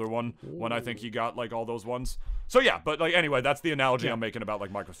was his other one when I think he got like all those ones. So yeah, but like anyway, that's the analogy I'm making about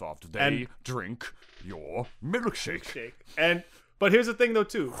like Microsoft. They drink your milkshake. But here's the thing though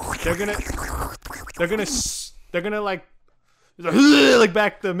too. They're gonna like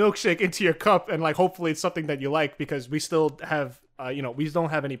back the milkshake into your cup, and like hopefully it's something that you like, because we still have we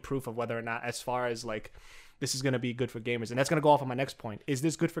don't have any proof of whether or not, as far as like this is gonna be good for gamers. And that's gonna go off on my next point. Is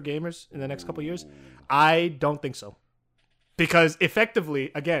this good for gamers in the next couple of years? I don't think so. Because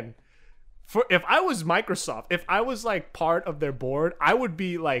effectively, again, if I was Microsoft, if I was like part of their board, I would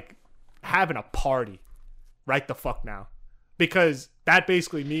be like having a party right the fuck now. Because that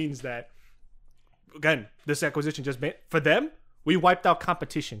basically means that, again, this acquisition just made, for them, we wiped out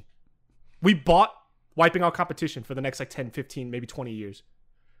competition. We bought wiping out competition for the next like 10, 15, maybe 20 years.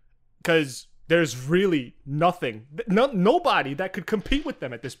 Because there's really nobody that could compete with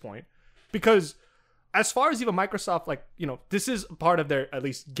them at this point. Because as far as even Microsoft, like, this is part of their, at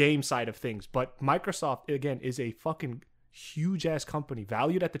least, game side of things. But Microsoft, again, is a fucking huge-ass company,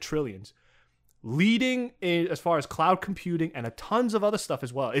 valued at the trillions. Leading in as far as cloud computing and a tons of other stuff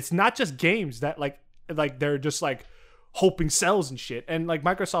as well. It's not just games that, like they're just, like, hoping sells and shit. And, like,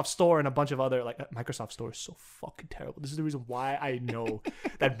 Microsoft Store and a bunch of other, like, Microsoft Store is so fucking terrible. This is the reason why I know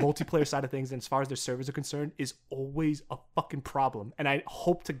that multiplayer side of things, and as far as their servers are concerned, is always a fucking problem. And I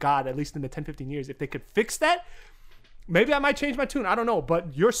hope to God, at least in the 10, 15 years, if they could fix that, maybe I might change my tune. I don't know.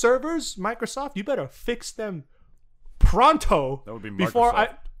 But your servers, Microsoft, you better fix them pronto. That would be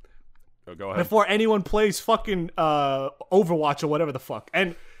Microsoft. Go ahead. Before anyone plays fucking Overwatch or whatever the fuck.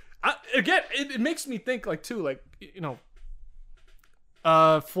 And again, it makes me think, like, too, like,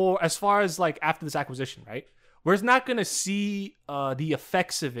 for as far as like after this acquisition, right? We're not gonna see the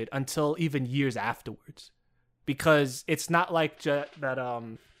effects of it until even years afterwards, because it's not like that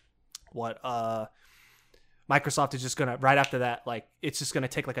Microsoft is just gonna, right after that, like, it's just gonna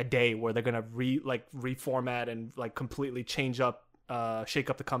take like a day where they're gonna reformat and like completely change up, shake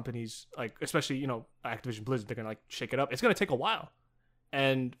up the companies, like, especially Activision Blizzard. They're gonna like shake it up. It's gonna take a while,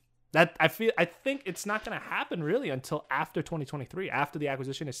 and that I think it's not going to happen really until after 2023, after the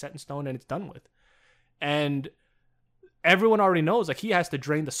acquisition is set in stone and it's done with. And everyone already knows, like, he has to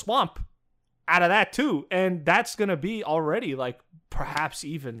drain the swamp out of that too. And that's going to be already like perhaps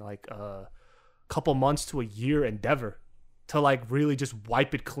even like a couple months to a year endeavor to like really just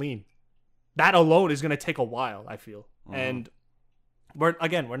wipe it clean. That alone is going to take a while, I feel. And we're not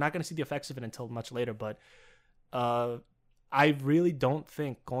going to see the effects of it until much later, but I really don't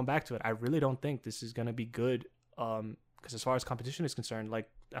think, going back to it, I really don't think this is going to be good, because as far as competition is concerned, like,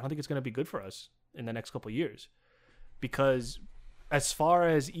 I don't think it's going to be good for us in the next couple of years. Because as far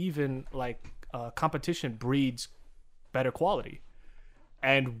as even, like, competition breeds better quality.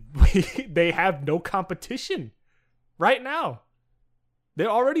 And they have no competition right now.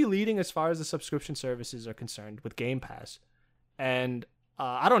 They're already leading as far as the subscription services are concerned with Game Pass. And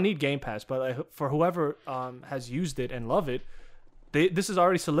I don't need Game Pass, but for whoever has used it and love it, this has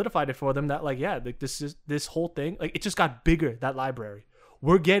already solidified it for them that, like, yeah, like, this whole thing, like, it just got bigger, that library.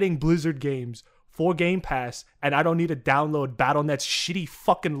 We're getting Blizzard games for Game Pass, and I don't need to download Battle.net's shitty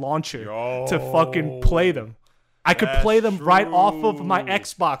fucking launcher to fucking play them. I could play them right off of my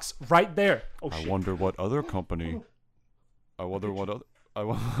Xbox right there. Oh, shit. I wonder what other company. Okay,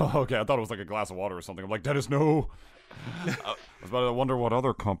 I thought it was like a glass of water or something. I'm like, Dennis, no. I wonder what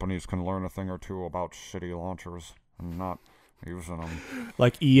other companies can learn a thing or two about shitty launchers and not using them.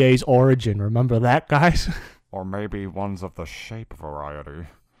 Like EA's Origin, remember that, guys? Or maybe ones of the shape variety.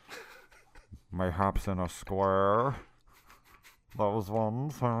 Mayhaps in a square. Those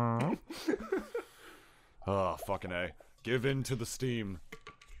ones, huh? Oh, fucking A. Give in to the steam.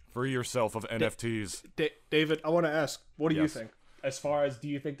 Free yourself of NFTs. David, I want to ask, what do you think? As far as, do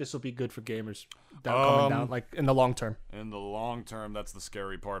you think this will be good for gamers coming down, like, in the long term? In the long term, that's the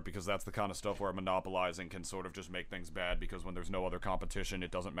scary part, because that's the kind of stuff where monopolizing can sort of just make things bad, because when there's no other competition,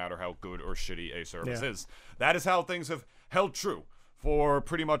 it doesn't matter how good or shitty a service is. That is how things have held true for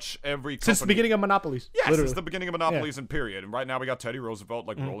pretty much every company. Since the beginning of monopolies. Yes, literally. since the beginning of monopolies and period. And right now we got Teddy Roosevelt,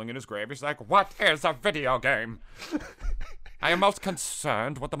 like, rolling in his grave. He's like, what is a video game? I am most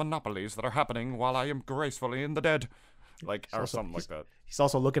concerned with the monopolies that are happening while I am gracefully in the dead. Like, or something like that. He's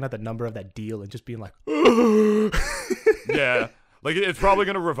also looking at the number of that deal and just being like, yeah. Like, it's probably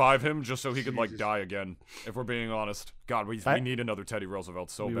going to revive him just so he could, like, die again, if we're being honest. God, we need another Teddy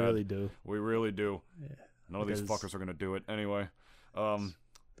Roosevelt so bad. We really do. We really do. Yeah. None of these fuckers are going to do it. Anyway. The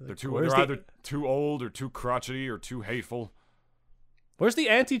They're either too old or too crotchety or too hateful. Where's the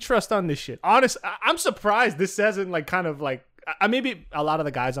antitrust on this shit? Honest, I'm surprised this hasn't like kind of like. Maybe a lot of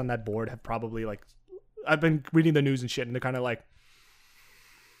the guys on that board have probably like. I've been reading the news and shit, and they're kind of like,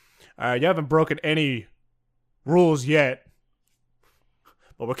 you haven't broken any rules yet,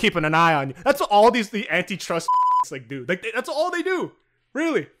 but we're keeping an eye on you. That's what all the antitrust like do. Like that's all they do.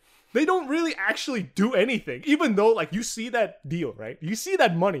 Really, they don't really actually do anything. Even though like you see that deal, right? You see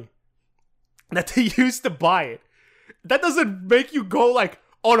that money that they used to buy it. That doesn't make you go like,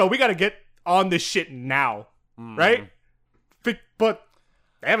 oh no, we gotta get on this shit now, right? But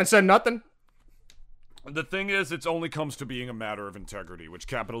they haven't said nothing. The thing is, it only comes to being a matter of integrity, which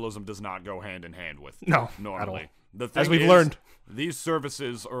capitalism does not go hand in hand with. No, normally. at all. The thing As we've is, learned. These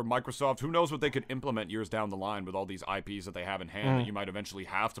services, or Microsoft, who knows what they could implement years down the line with all these IPs that they have in hand that you might eventually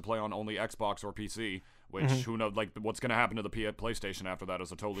have to play on only Xbox or PC, which, who knows, like, what's going to happen to the PlayStation after that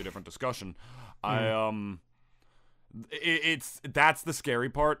is a totally different discussion. That's the scary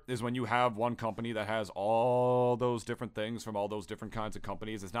part, is when you have one company that has all those different things from all those different kinds of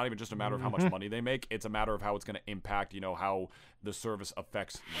companies. It's not even just a matter of how much money they make, it's a matter of how it's going to impact, how the service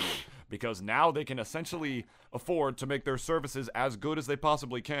affects you. Because now they can essentially afford to make their services as good as they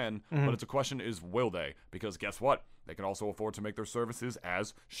possibly can, but it's a question is, will they? Because guess what? They can also afford to make their services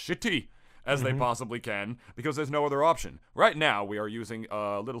as shitty as they possibly can, because there's no other option. Right now, we are using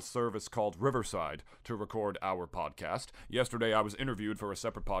a little service called Riverside to record our podcast. Yesterday, I was interviewed for a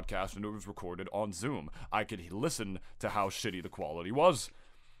separate podcast, and it was recorded on Zoom. I could listen to how shitty the quality was.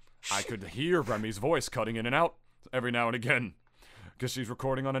 I could hear Remy's voice cutting in and out every now and again, because she's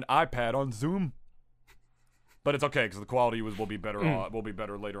recording on an iPad on Zoom. But it's okay, because the quality will be better. Will be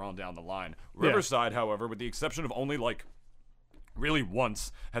better later on down the line. Riverside, however, with the exception of only really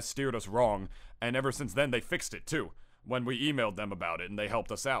once, has steered us wrong, and ever since then they fixed it too when we emailed them about it, and they helped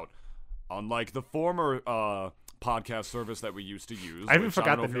us out, unlike the former podcast service that we used to use. I even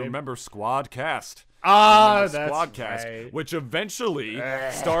forgot the name. If you remember Squadcast. That's Squadcast, right. which eventually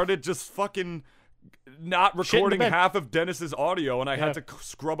started just fucking not recording half of Dennis's audio, and I had to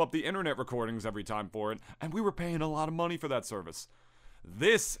scrub up the internet recordings every time for it, and we were paying a lot of money for that service.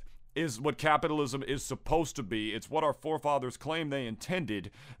 This is what capitalism is supposed to be. It's what our forefathers claim they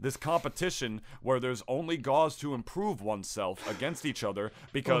intended. This competition where there's only cause to improve oneself against each other,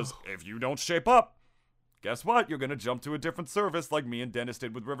 because if you don't shape up, guess what? You're going to jump to a different service like me and Dennis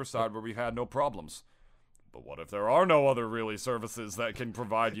did with Riverside, where we had no problems. But what if there are no other really services that can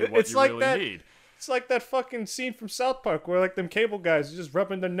provide you what you really need? It's like that fucking scene from South Park where like them cable guys are just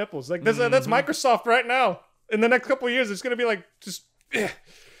rubbing their nipples. Like that's Microsoft right now. In the next couple of years, it's going to be like just...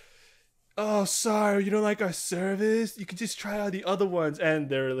 oh, sorry, you don't like our service? You can just try out the other ones. And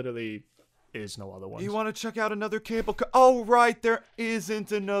there literally is no other ones. You want to check out another cable oh, right, there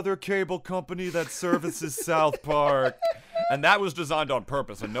isn't another cable company that services South Park. And that was designed on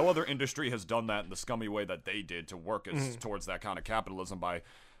purpose, and no other industry has done that in the scummy way that they did to work towards that kind of capitalism by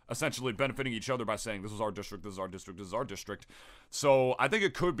essentially benefiting each other by saying, this is our district, this is our district, this is our district. So I think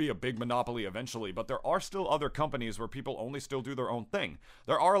it could be a big monopoly eventually, but there are still other companies where people only still do their own thing.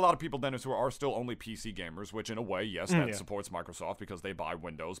 There are a lot of people, Dennis, who are still only PC gamers, which in a way, yes, that supports Microsoft because they buy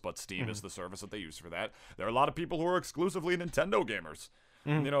Windows, but Steam is the service that they use for that. There are a lot of people who are exclusively Nintendo gamers.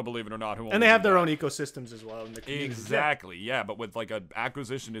 Believe it or not, and they have their own ecosystems as well in the community. Exactly, yeah, but with like an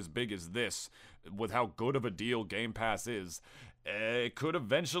acquisition as big as this, with how good of a deal Game Pass is, it could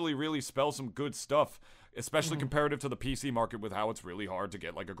eventually really spell some good stuff, especially comparative to the PC market, with how it's really hard to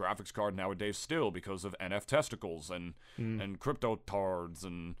get like a graphics card nowadays still because of NF testicles and crypto tards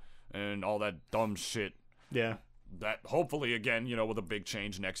and all that dumb shit. Yeah. That hopefully, again, with a big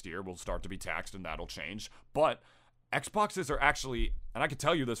change next year, will start to be taxed, and that'll change. But Xboxes are actually, and I can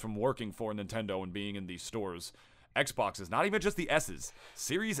tell you this from working for Nintendo and being in these stores, Xboxes, not even just the S's,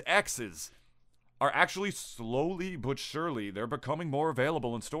 Series X's, are actually slowly but surely, they're becoming more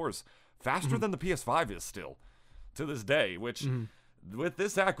available in stores. Faster than the PS5 is still, to this day, which, with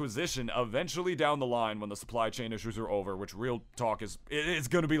this acquisition, eventually down the line, when the supply chain issues are over, which real talk is, it's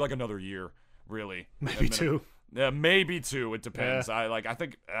going to be like another year, really. Maybe two. Yeah, maybe two. It depends. I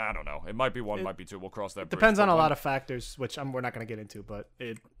don't know. It might be one, might be two. We'll cross that bridge. Depends on a lot of factors, which we're not going to get into, but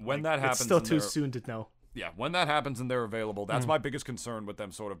that happens, it's still too soon to know. Yeah, when that happens and they're available, that's my biggest concern with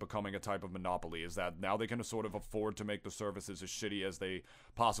them sort of becoming a type of monopoly, is that now they can sort of afford to make the services as shitty as they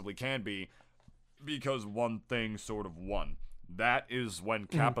possibly can be, because one thing sort of won. That is when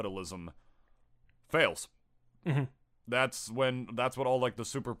capitalism fails. that's what all like the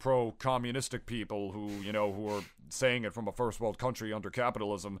super pro communistic people who are saying it from a first world country under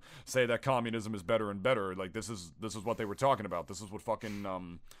capitalism say that communism is better and better. Like this is what they were talking about. This is what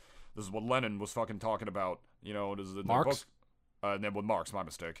fucking this is what Lenin was fucking talking about. Marx? Then with Marx, my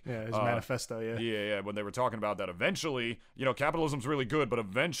mistake. Yeah, his manifesto, yeah. Yeah, when they were talking about that, eventually, capitalism's really good, but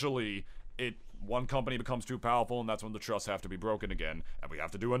eventually one company becomes too powerful, and that's when the trusts have to be broken again, and we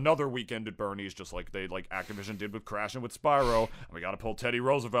have to do another Weekend at Bernie's, just like Activision did with Crash and with Spyro, and we gotta pull Teddy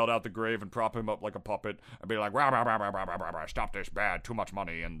Roosevelt out the grave and prop him up like a puppet, and be like, rah, rah, rah, rah, rah, rah, rah, stop this, bad, too much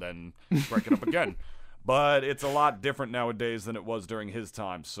money, and then break it up again. But it's a lot different nowadays than it was during his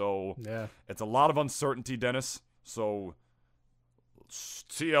time, so yeah, it's a lot of uncertainty, Dennis, so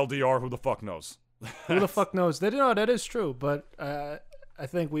TLDR, who the fuck knows? Who the fuck knows? That is true, but I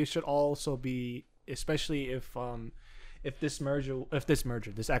think we should also be, especially if this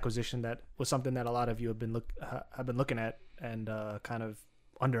acquisition that was something that a lot of you have been looking at and kind of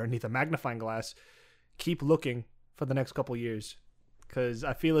underneath a magnifying glass, keep looking for the next couple years, because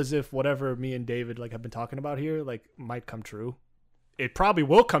I feel as if whatever me and David have been talking about here might come true. It probably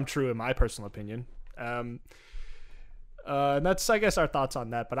will come true in my personal opinion. And that's, I guess, our thoughts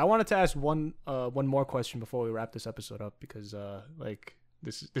on that. But I wanted to ask one more question before we wrap this episode up, because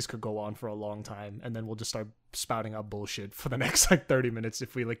this could go on for a long time, and then we'll just start spouting out bullshit for the next 30 minutes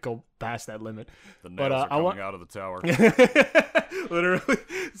if we go past that limit. The nails are coming out of the tower. Literally,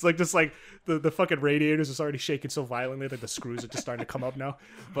 it's just the fucking radiators is already shaking so violently that the screws are just starting to come up now.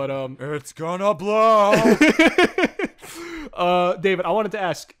 But it's gonna blow. David, I wanted to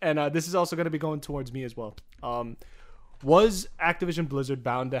ask, and this is also going to be going towards me as well. Was Activision Blizzard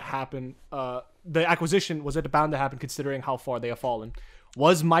bound to happen? The acquisition, was it bound to happen considering how far they have fallen?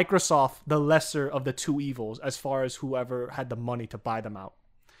 Was Microsoft the lesser of the two evils as far as whoever had the money to buy them out?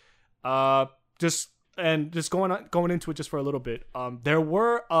 Just going into it just for a little bit. There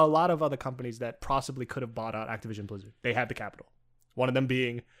were a lot of other companies that possibly could have bought out Activision Blizzard. They had the capital. One of them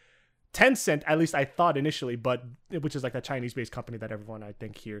being Tencent, at least I thought initially, but which is like a Chinese-based company that everyone I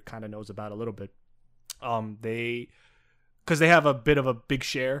think here kind of knows about a little bit. Because they have a bit of a big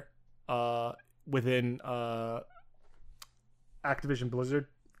share within Activision Blizzard,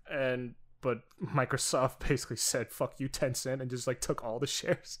 but Microsoft basically said fuck you Tencent and just took all the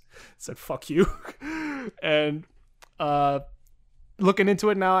shares. Said fuck you. And looking into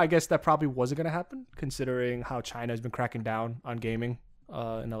it now, I guess that probably wasn't going to happen considering how China has been cracking down on gaming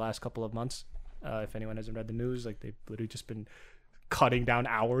in the last couple of months. If anyone hasn't read the news, they've literally just been cutting down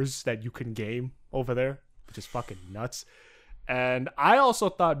hours that you can game over there, which is fucking nuts. And I also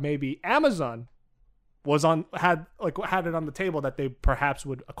thought maybe Amazon had it on the table that they perhaps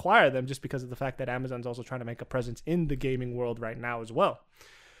would acquire them, just because of the fact that Amazon's also trying to make a presence in the gaming world right now as well.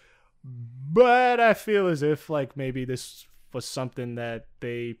 But I feel as if maybe this was something that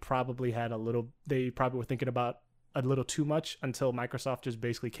they probably were thinking about a little too much until Microsoft just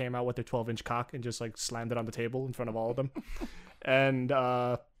basically came out with their 12-inch cock and just slammed it on the table in front of all of them. And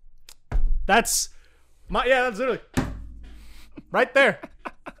that's literally right there.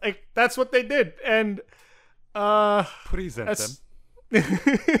 That's what they did. And present them.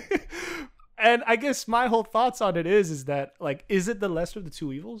 And I guess my whole thoughts on it is that is it the lesser of the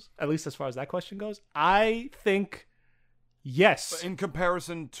two evils, at least as far as that question goes? I think yes, in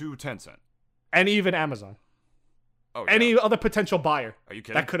comparison to Tencent and even Amazon. Oh, yeah. Any other potential buyer Are you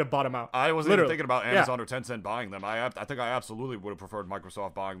kidding? that could have bought them out. I wasn't even thinking about Amazon Yeah. or Tencent buying them. I think I absolutely would have preferred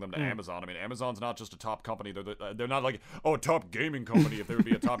Microsoft buying them to Amazon. I mean, Amazon's not just a top company. They're not a top gaming company. If they would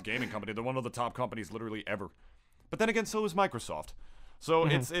be a top gaming company, they're one of the top companies literally ever. But then again, so is Microsoft. So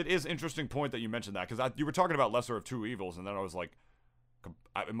it is interesting point that you mentioned that, because you were talking about lesser of two evils, and then I was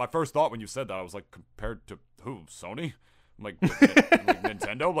my first thought when you said that, I was compared to who? Sony?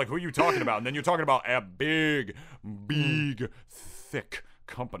 Nintendo? Who are you talking about? And then you're talking about big, thick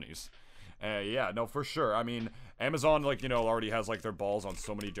companies. Yeah, no, for sure. I mean, Amazon, already has, their balls on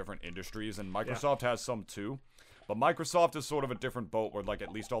so many different industries, and Microsoft has some too. But Microsoft is sort of a different boat where,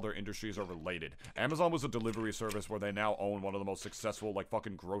 at least all their industries are related. Amazon was a delivery service where they now own one of the most successful,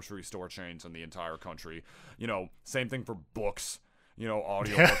 fucking grocery store chains in the entire country. Same thing for books.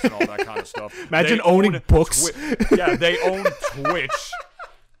 Audiobooks and all that kind of stuff. Imagine owning books. Yeah, they own Twitch.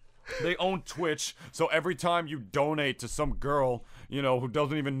 They own Twitch, so every time you donate to some girl, who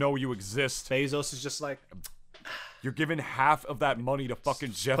doesn't even know you exist, Bezos is just you're giving half of that money to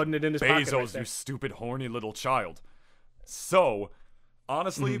fucking Jeff putting it in his pocket Bezos, right there. you stupid, horny little child. So,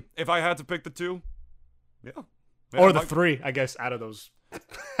 honestly, if I had to pick the two, yeah. Or the three, I guess, out of those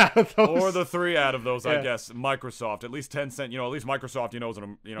Out of those. Or the 3 out of those, I Yeah. guess. Microsoft, at least Tencent. At least Microsoft, is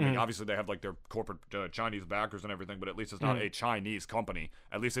I mean, obviously they have like their corporate Chinese backers and everything, but at least it's not a Chinese company.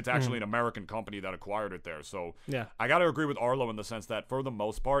 At least it's actually an American company that acquired it there. So Yeah. I got to agree with Arlo in the sense that for the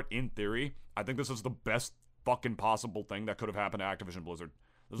most part, in theory, I think this is the best fucking possible thing that could have happened to Activision Blizzard.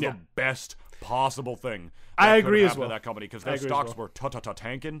 This is Yeah. the best possible thing. I that could agree have as happened to well. that company because I their agree as stocks well. were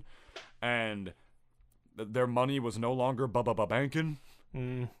tanking, and their money was no longer banking.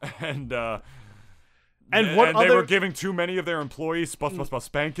 And what they other- were giving too many of their employees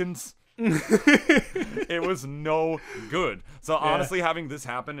spankings. It was no good. So honestly, having this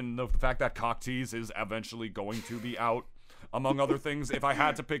happen and the fact that Cock Tease is eventually going to be out, among other things, if I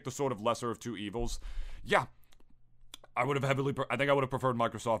had to pick the sort of lesser of two evils, yeah, I would have I think I would have preferred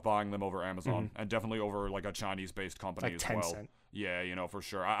Microsoft buying them over Amazon, and definitely over like a Chinese-based company Like as well. Tencent. Yeah, for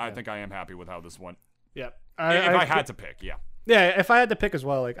sure. I think I am happy with how this went. Yeah. If I had to pick, yeah. Yeah, if I had to pick as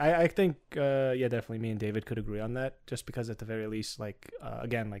well, like I think definitely me and David could agree on that, just because at the very least, like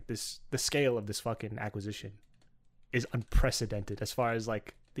again, like the scale of this fucking acquisition is unprecedented as far as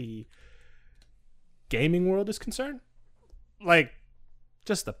like the gaming world is concerned. Like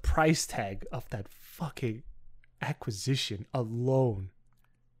just the price tag of that fucking acquisition alone,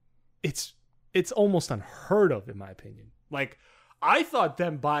 it's almost unheard of in my opinion. Like I thought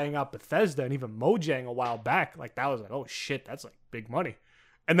them buying out Bethesda and even Mojang a while back, like that was like, oh shit, that's like big money.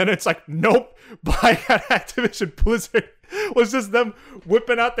 And then it's like, nope, buying out Activision Blizzard was just them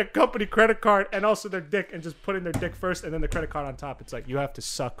whipping out their company credit card and also their dick and just putting their dick first and then the credit card on top. It's like, you have to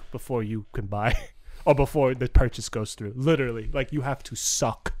suck before you can buy or before the purchase goes through. Literally, like you have to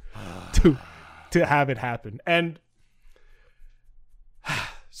suck to have it happen. And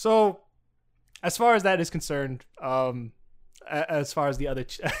so as far as that is concerned, as far as the other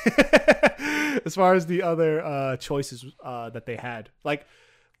choices that they had, like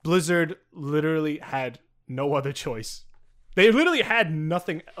Blizzard literally had no other choice. They literally had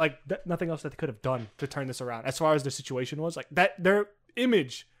nothing, like nothing else that they could have done to turn this around. As far as their situation was, like that, their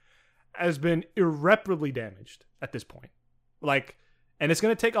image has been irreparably damaged at this point. Like, and it's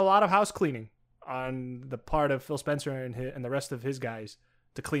gonna take a lot of house cleaning on the part of Phil Spencer and the rest of his guys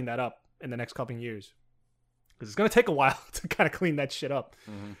to clean that up in the next couple of years. Because it's going to take a while to kind of clean that shit up.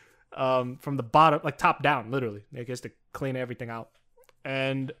 From the bottom, like top down, literally. I guess to clean everything out.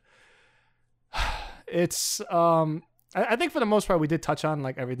 And it's, I think for the most part, we did touch on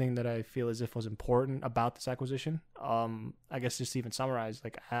like everything that I feel as if was important about this acquisition. I guess just to even summarize,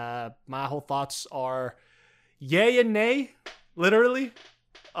 like my whole thoughts are yay and nay, literally,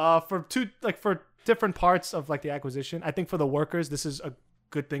 for different parts of like the acquisition. I think for the workers, this is a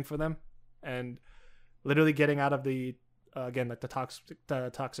good thing for them. And literally getting out of the again, like the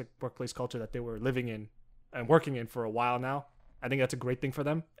toxic workplace culture that they were living in and working in for a while now. I think that's a great thing for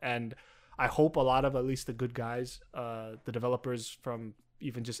them, and I hope a lot of at least the good guys, the developers from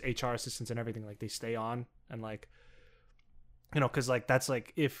even just HR assistants and everything, like they stay on and like, because like that's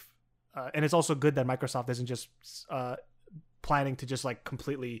like if, and it's also good that Microsoft isn't just planning to just like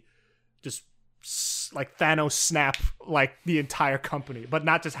completely just like Thanos snap like the entire company, but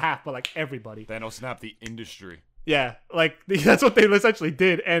not just half, but like everybody. Thanos snap the industry. Yeah, like that's what they essentially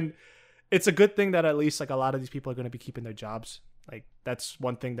did, and it's a good thing that at least like a lot of these people are going to be keeping their jobs. Like that's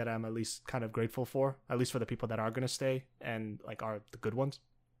one thing that I'm at least kind of grateful for, at least for the people that are going to stay and like are the good ones.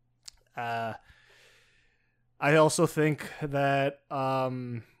 I also think that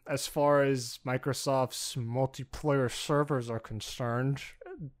as far as Microsoft's multiplayer servers are concerned,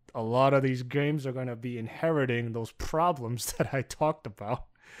 a lot of these games are going to be inheriting those problems that I talked about.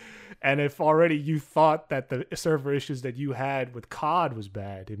 And if already you thought that the server issues that you had with COD was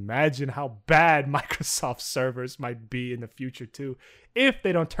bad, imagine how bad Microsoft servers might be in the future too, if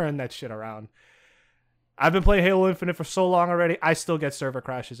they don't turn that shit around. I've been playing Halo Infinite for so long already, I still get server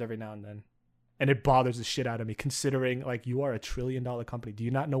crashes every now and then. And it bothers the shit out of me, considering like you are $1 trillion company. Do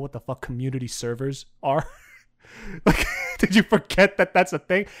you not know what the fuck community servers are? Like, did you forget that that's a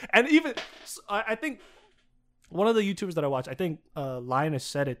thing? And even, I think one of the YouTubers that I watch, I think Linus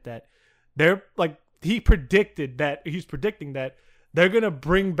said it, that they're like, he's predicting that they're going to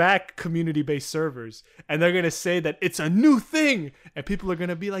bring back community-based servers and they're going to say that it's a new thing and people are going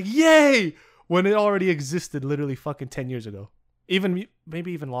to be like, yay, when it already existed literally fucking 10 years ago. Even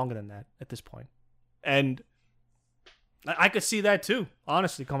maybe even longer than that at this point. And I could see that too,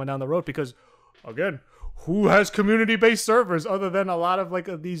 honestly, coming down the road, because again, who has community-based servers other than a lot of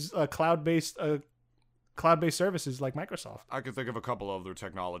like these cloud-based services like Microsoft? I could think of a couple other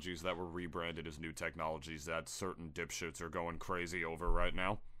technologies that were rebranded as new technologies that certain dipshits are going crazy over right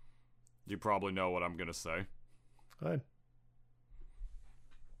now. You probably know what I'm gonna say. Go ahead.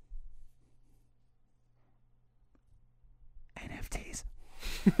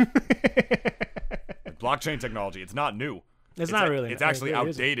 Like, blockchain technology, it's not new. It's not really. It's actually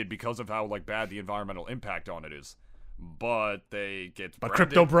outdated because of how like bad the environmental impact on it is. But they get. But branded.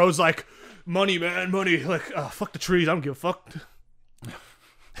 crypto bros like money, man, money. Like, fuck the trees. I don't give a fuck.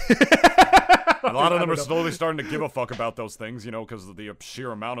 A lot of them are slowly starting to give a fuck about those things, you know, because of the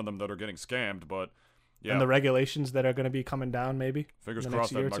sheer amount of them that are getting scammed. But yeah, And the regulations that are going to be coming down, maybe. fingers in the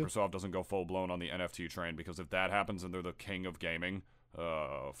crossed next that year or two. Microsoft doesn't go full blown on the NFT train, because if that happens and they're the king of gaming,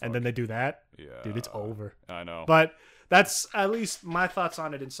 fuck. And then they do that, yeah, dude, it's over. I know. But that's at least my thoughts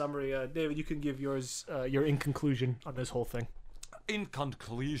on it in summary. David, you can give yours, your in conclusion on this whole thing. In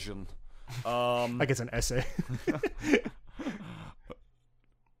conclusion, Like it's an essay.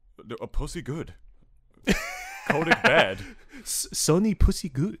 a pussy good. Kodak bad. Sony pussy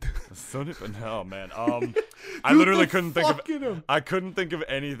good. No, man. I literally couldn't think of. Fucking him. I couldn't think of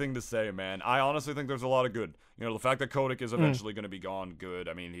anything to say, man. I honestly think there's a lot of good. You know, the fact that Kodak is eventually going to be gone, good.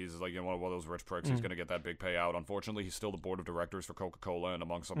 I mean, he's like, you know, one of those rich pricks. He's going to get that big payout. Unfortunately, he's still the board of directors for Coca-Cola and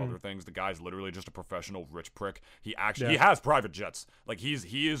among some other things. The guy's literally just a professional rich prick. He actually he has private jets. Like he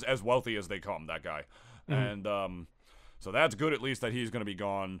is as wealthy as they come. That guy, and so that's good at least that he's going to be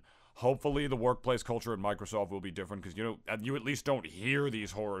gone. Hopefully, the workplace culture at Microsoft will be different, because you at least don't hear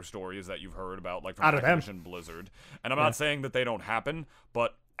these horror stories that you've heard about, like from Out of them. Activision Blizzard. And I'm not saying that they don't happen,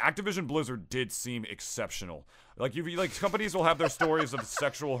 but Activision Blizzard did seem exceptional. Like companies will have their stories of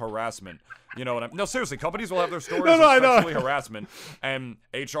sexual harassment. You know what I'm? No, seriously, companies will have their stories of sexually harassment, and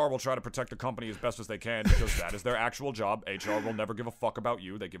HR will try to protect the company as best as they can, because that is their actual job. HR will never give a fuck about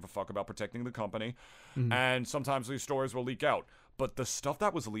you. They give a fuck about protecting the company. And sometimes these stories will leak out. But the stuff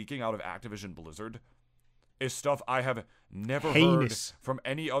that was leaking out of Activision Blizzard is stuff I have never Heinous. heard from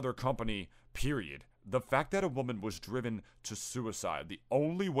any other company, period. The fact that a woman was driven to suicide, the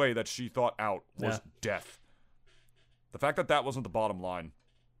only way that she thought out was death. The fact that that wasn't the bottom line,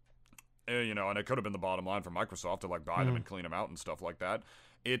 you know, and it could have been the bottom line for Microsoft to like buy them and clean them out and stuff like that.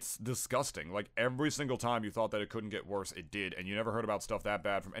 It's disgusting. Like every single time you thought that it couldn't get worse, it did, and you never heard about stuff that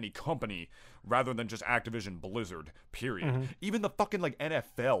bad from any company rather than just Activision Blizzard, period. Even the fucking like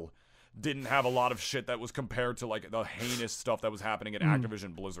NFL didn't have a lot of shit that was compared to like the heinous stuff that was happening at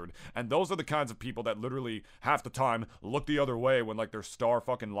Activision Blizzard. And those are the kinds of people that literally half the time look the other way when like their star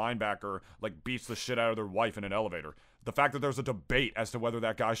fucking linebacker like beats the shit out of their wife in an elevator. The fact that there's a debate as to whether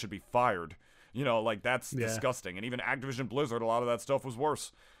that guy should be fired, you know, like that's disgusting. And even Activision Blizzard, a lot of that stuff was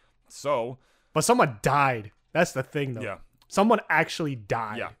worse. So, But someone died. That's the thing, though. yeah. Someone actually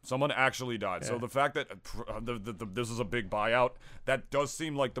died. Yeah, someone actually died. So the fact that this is a big buyout, that does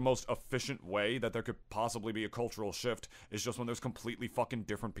seem like the most efficient way that there could possibly be a cultural shift, is just when there's completely fucking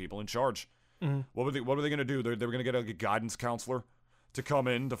different people in charge. What were they going to do? They were going to get a guidance counselor to come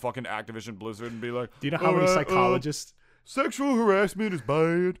in to fucking Activision Blizzard and be like, Do you know how many psychologists? sexual harassment is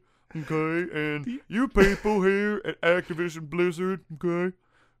bad, okay? And you people here at Activision Blizzard, okay,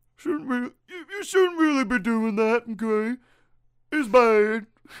 you shouldn't really be doing that, okay? It's bad.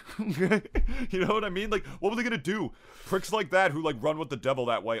 Okay? You know what I mean? Like, what were they gonna do? Pricks like that who like run with the devil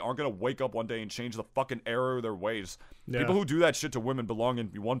that way aren't gonna wake up one day and change the fucking error of their ways. Yeah. People who do that shit to women belong in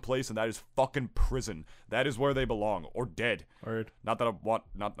one place, and that is fucking prison. That is where they belong, or dead. Word. Not that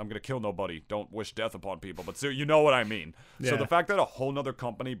I'm gonna kill nobody. Don't wish death upon people, but you know what I mean. So Yeah. the fact that a whole nother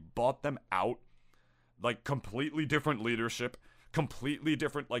company bought them out, like completely different leadership, completely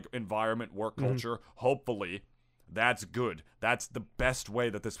different like environment, work culture, hopefully. That's good. That's the best way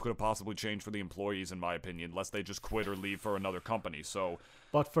that this could have possibly changed for the employees, in my opinion, unless they just quit or leave for another company. So,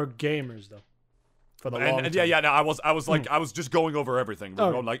 But for gamers, though. For the long and term. no, I was just going over everything. We're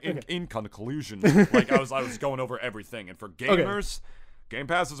Okay, going, like, okay. in conclusion, like I was going over everything. And for gamers, Game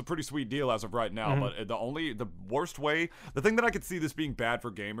Pass is a pretty sweet deal as of right now. But the worst way, the thing that I could see this being bad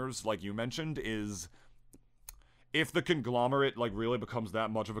for gamers, like you mentioned, is if the conglomerate like really becomes that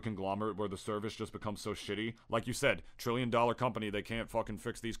much of a conglomerate where the service just becomes so shitty. Like you said, $1 trillion company, they can't fucking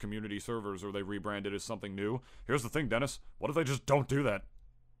fix these community servers, or they rebrand it as something new. Here's the thing, Dennis. What if they just don't do that?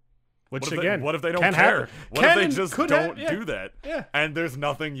 Which What if again, what if they don't can care? happen. What Can if they and just could don't ha- yeah. do that? Yeah. And there's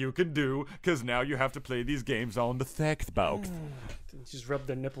nothing you can do, because now you have to play these games on the Xbox. Just rub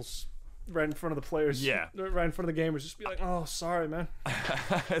their nipples right in front of the players. Yeah. Right in front of the gamers. Just be like, oh, sorry, man.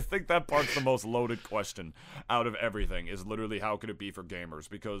 I think that part's the most loaded question out of everything, is literally how could it be for gamers?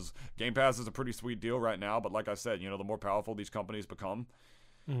 Because Game Pass is a pretty sweet deal right now, but like I said, you know, the more powerful these companies become,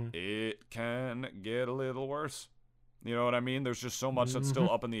 it can get a little worse. You know what I mean? There's just so much that's still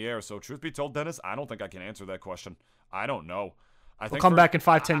up in the air. So truth be told, Dennis, I don't think I can answer that question. I don't know. I We'll think come back in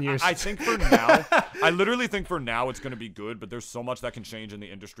 5-10 years. I think for now, I literally think for now it's going to be good, but there's so much that can change in the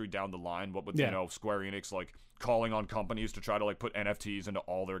industry down the line. What with Yeah. you know Square Enix like calling on companies to try to like put NFTs into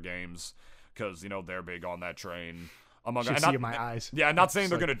all their games because you know they're big on that train. Among Should and see not- in my eyes. Yeah, I'm not saying It's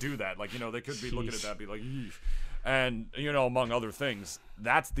they're like- going to do that. Like you know they could be looking at Jeez. that, be like, Eesh. And you know among other things,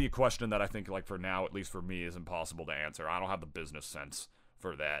 that's the question that I think like for now, at least for me, is impossible to answer. I don't have the business sense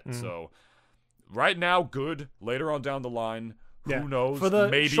for that. Mm-hmm. So right now, good. Later on down the line. Yeah. Who knows? For the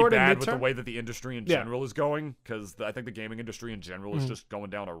Maybe short and bad with the midterm- way that the industry in Yeah. general is going, because I think the gaming industry in general is just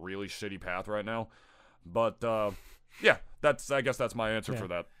going down a really shitty path right now. But yeah, I guess that's my answer Yeah. for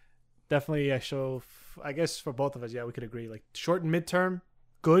that. Definitely, yeah. So I guess for both of us, yeah, we could agree. Like short and midterm,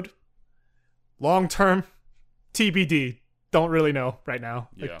 good. Long term, TBD. Don't really know right now.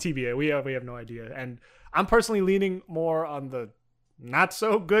 Like Yeah. TBA, we have no idea. And I'm personally leaning more on the not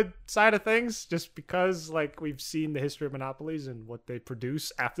so good side of things, just because like we've seen the history of monopolies and what they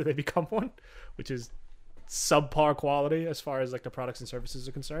produce after they become one, which is subpar quality as far as like the products and services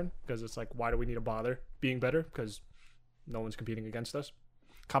are concerned. Because it's like, why do we need to bother being better? Because no one's competing against us.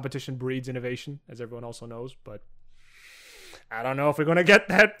 Competition breeds innovation, as everyone also knows, but I don't know if we're going to get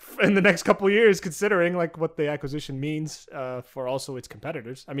that in the next couple of years, considering like what the acquisition means for also its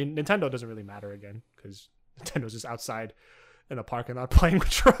competitors. I mean, Nintendo doesn't really matter again because Nintendo's just outside in a parking lot playing with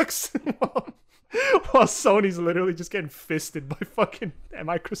trucks while Sony's literally just getting fisted by fucking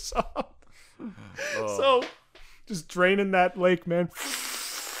Microsoft. So just draining that lake, man.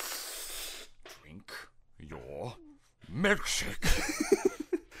 Drink your milkshake.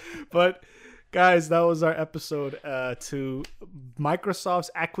 But guys, that was our episode to Microsoft's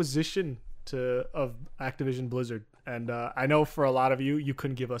acquisition of Activision Blizzard. And I know for a lot of you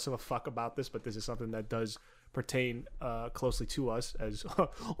couldn't give us a fuck about this, but this is something that does pertain closely to us as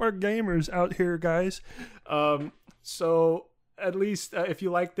we're gamers out here, guys. So at least if you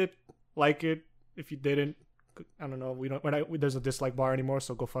liked it, like it. If you didn't, I don't know. There's a dislike bar anymore,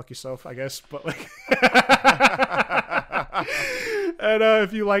 so go fuck yourself, I guess. But like, and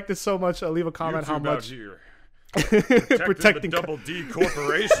if you liked it so much, leave a comment how YouTube much out here. protecting the Double D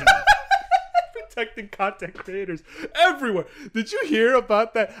Corporation. protecting content creators everywhere. Did you hear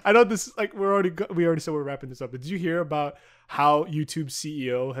about that? I know this like we already said we're wrapping this up. But did you hear about how YouTube's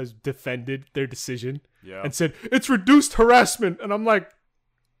CEO has defended their decision Yeah. and said it's reduced harassment? And I'm like,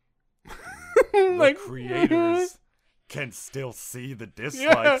 The creators can still see the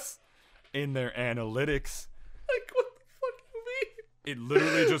dislikes in their analytics. like what the fuck do you mean? It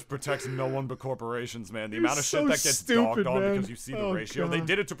literally just protects no one but corporations, man. The You're amount of so shit that gets stupid, dogged on man. because you see the Oh, ratio. They God.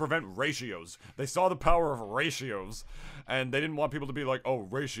 did it to prevent ratios. They saw the power of ratios, and they didn't want people to be like, oh,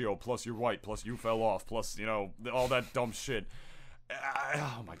 ratio plus you're white, plus you fell off, plus, you know, all that dumb shit.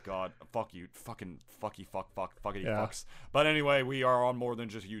 Oh my god. Fuck you. Fucking fucky fuckity Yeah. fucks. But anyway, we are on more than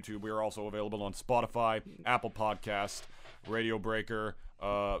just YouTube. We are also available on Spotify, Apple Podcast, Radio Breaker,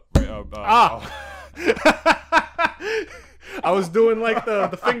 I was doing like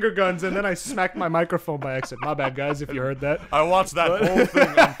the finger guns and then I smacked my microphone by accident. My bad, guys, if you heard that. I watched that whole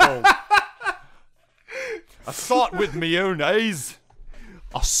thing unfold. I saw it with my own eyes.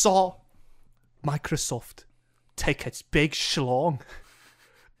 I saw Microsoft take its big schlong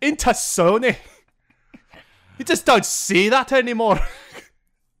into Sony. You just don't see that anymore.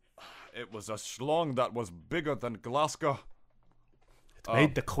 It was a schlong that was bigger than Glasgow.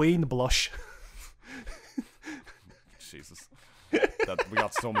 Made the Queen blush. Jesus. We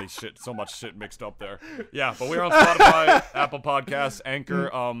got so much shit mixed up there. Yeah, but we're on Spotify, Apple Podcasts, Anchor.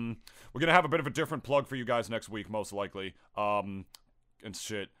 We're gonna have a bit of a different plug for you guys next week, most likely. And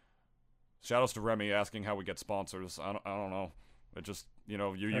shit. Shout outs to Remy asking how we get sponsors. I don't know. It just, you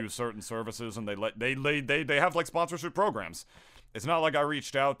know, you use certain services and they have like sponsorship programs. It's not like I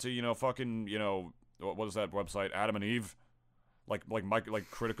reached out to, you know, fucking, you know, what is that website? Adam and Eve. Like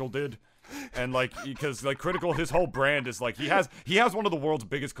Critical did. And like because like Critical, his whole brand is like he has one of the world's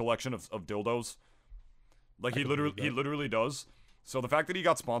biggest collection of dildos. Like he literally does. So the fact that he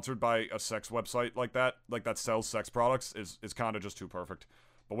got sponsored by a sex website like that sells sex products is kind of just too perfect.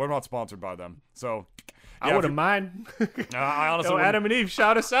 But we're not sponsored by them. So I yeah, wouldn't mind. I honestly Yo, wouldn't- Adam and Eve,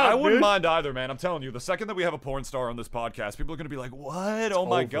 shout us out. I wouldn't dude. mind either, man. I'm telling you, the second that we have a porn star on this podcast, people are gonna be like, "What? Oh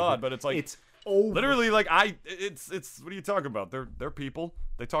my over, god!" dude. But it's like It's over. literally like it's what are you talking about? They're people.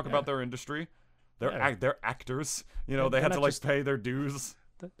 They talk about their industry. They're actors. You know, they they're had to not like just- pay their dues.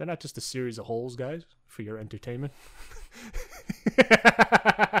 They're not just a series of holes, guys, for your entertainment.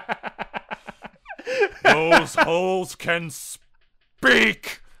 Those holes can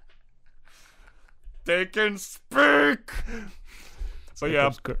speak. They can speak. But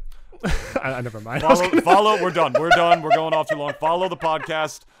yeah, I never mind. Follow. We're done. We're going off too long. Follow the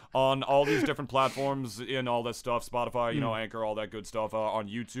podcast on all these different platforms and all that stuff. Spotify, Anchor, all that good stuff. On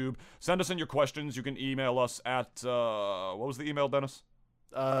YouTube. Send us in your questions. You can email us at what was the email, Dennis?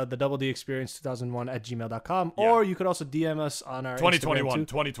 The Double D Experience 2001 at gmail.com. Yeah. Or you could also DM us on our 2021. Instagram too.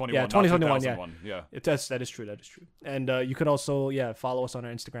 2021. Yeah, not 2021. 2001. Yeah. That is true. That is true. And you could also follow us on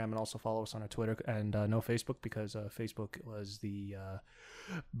our Instagram and also follow us on our Twitter and no Facebook because Facebook was the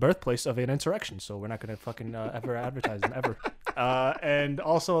birthplace of an insurrection. So we're not gonna fucking ever advertise them ever. And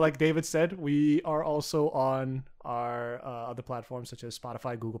also, like David said, we are also on our other platforms such as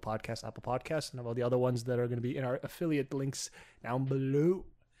Spotify, Google Podcasts, Apple Podcasts, and all the other ones that are going to be in our affiliate links down below.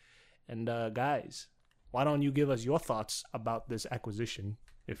 And guys, why don't you give us your thoughts about this acquisition?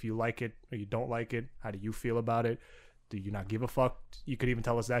 If you like it or you don't like it, how do you feel about it? Do you not give a fuck? You could even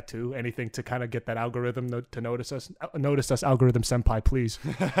tell us that too. Anything to kind of get that algorithm to notice us. Notice us, algorithm senpai, please.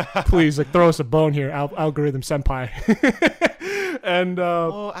 Please, like, throw us a bone here, algorithm senpai. And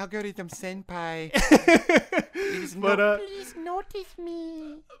algorithm senpai. Please notice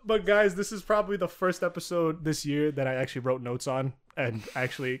me. But guys, this is probably the first episode this year that I actually wrote notes on and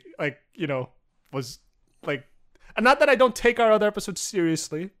actually was like, not that I don't take our other episodes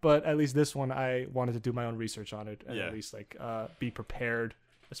seriously, but at least this one I wanted to do my own research on it and at least be prepared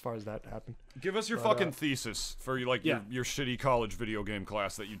as far as that happened. Give us your fucking thesis for your shitty college video game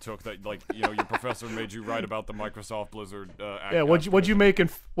class that you took that your professor made you write about the Microsoft Blizzard. What'd you make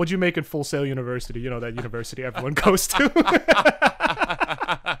in Full Sail University? That university everyone goes to.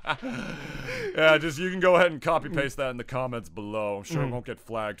 Yeah, you can go ahead and copy paste that in the comments below. I'm sure it won't get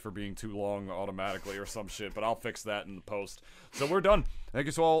flagged for being too long automatically or some shit, but I'll fix that in the post. So we're done. Thank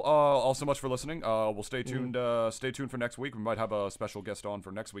you all so much for listening. We'll stay tuned. Stay tuned for next week. We might have a special guest on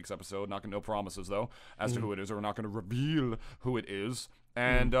for next week's episode. No promises though as to who it is, or we're not going to reveal who it is.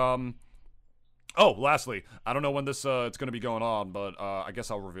 And lastly, I don't know when this it's going to be going on, but I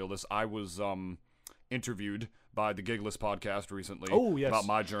guess I'll reveal this. I was interviewed by the Gigless podcast recently about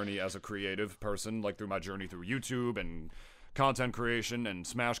my journey as a creative person, through my journey through YouTube and content creation and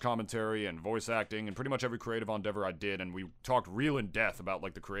Smash commentary and voice acting and pretty much every creative endeavor I did. And we talked real in depth about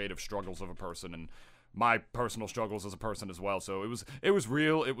the creative struggles of a person and my personal struggles as a person as well. So it was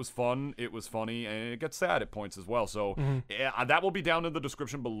real, it was fun, it was funny, and it gets sad at points as well. So that will be down in the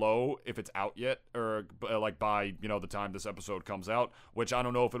description below if it's out yet, or by the time this episode comes out, which I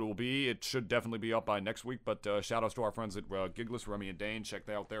don't know if it will be. It should definitely be up by next week. But shout outs to our friends at Gigless, Remy and Dane. Check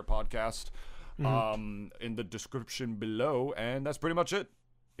out their podcast in the description below, and that's pretty much it.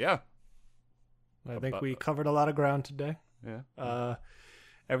 Yeah, I think we covered a lot of ground today. Yeah.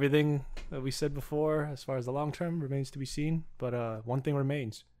 Everything that we said before, as far as the long term, remains to be seen. But one thing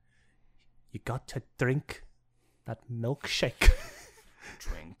remains: you got to drink that milkshake.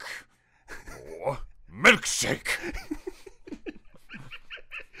 Drink more milkshake.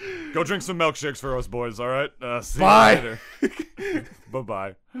 Go drink some milkshakes for us, boys. All right. See you later.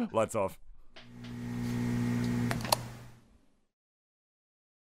 Bye-bye. Lights off.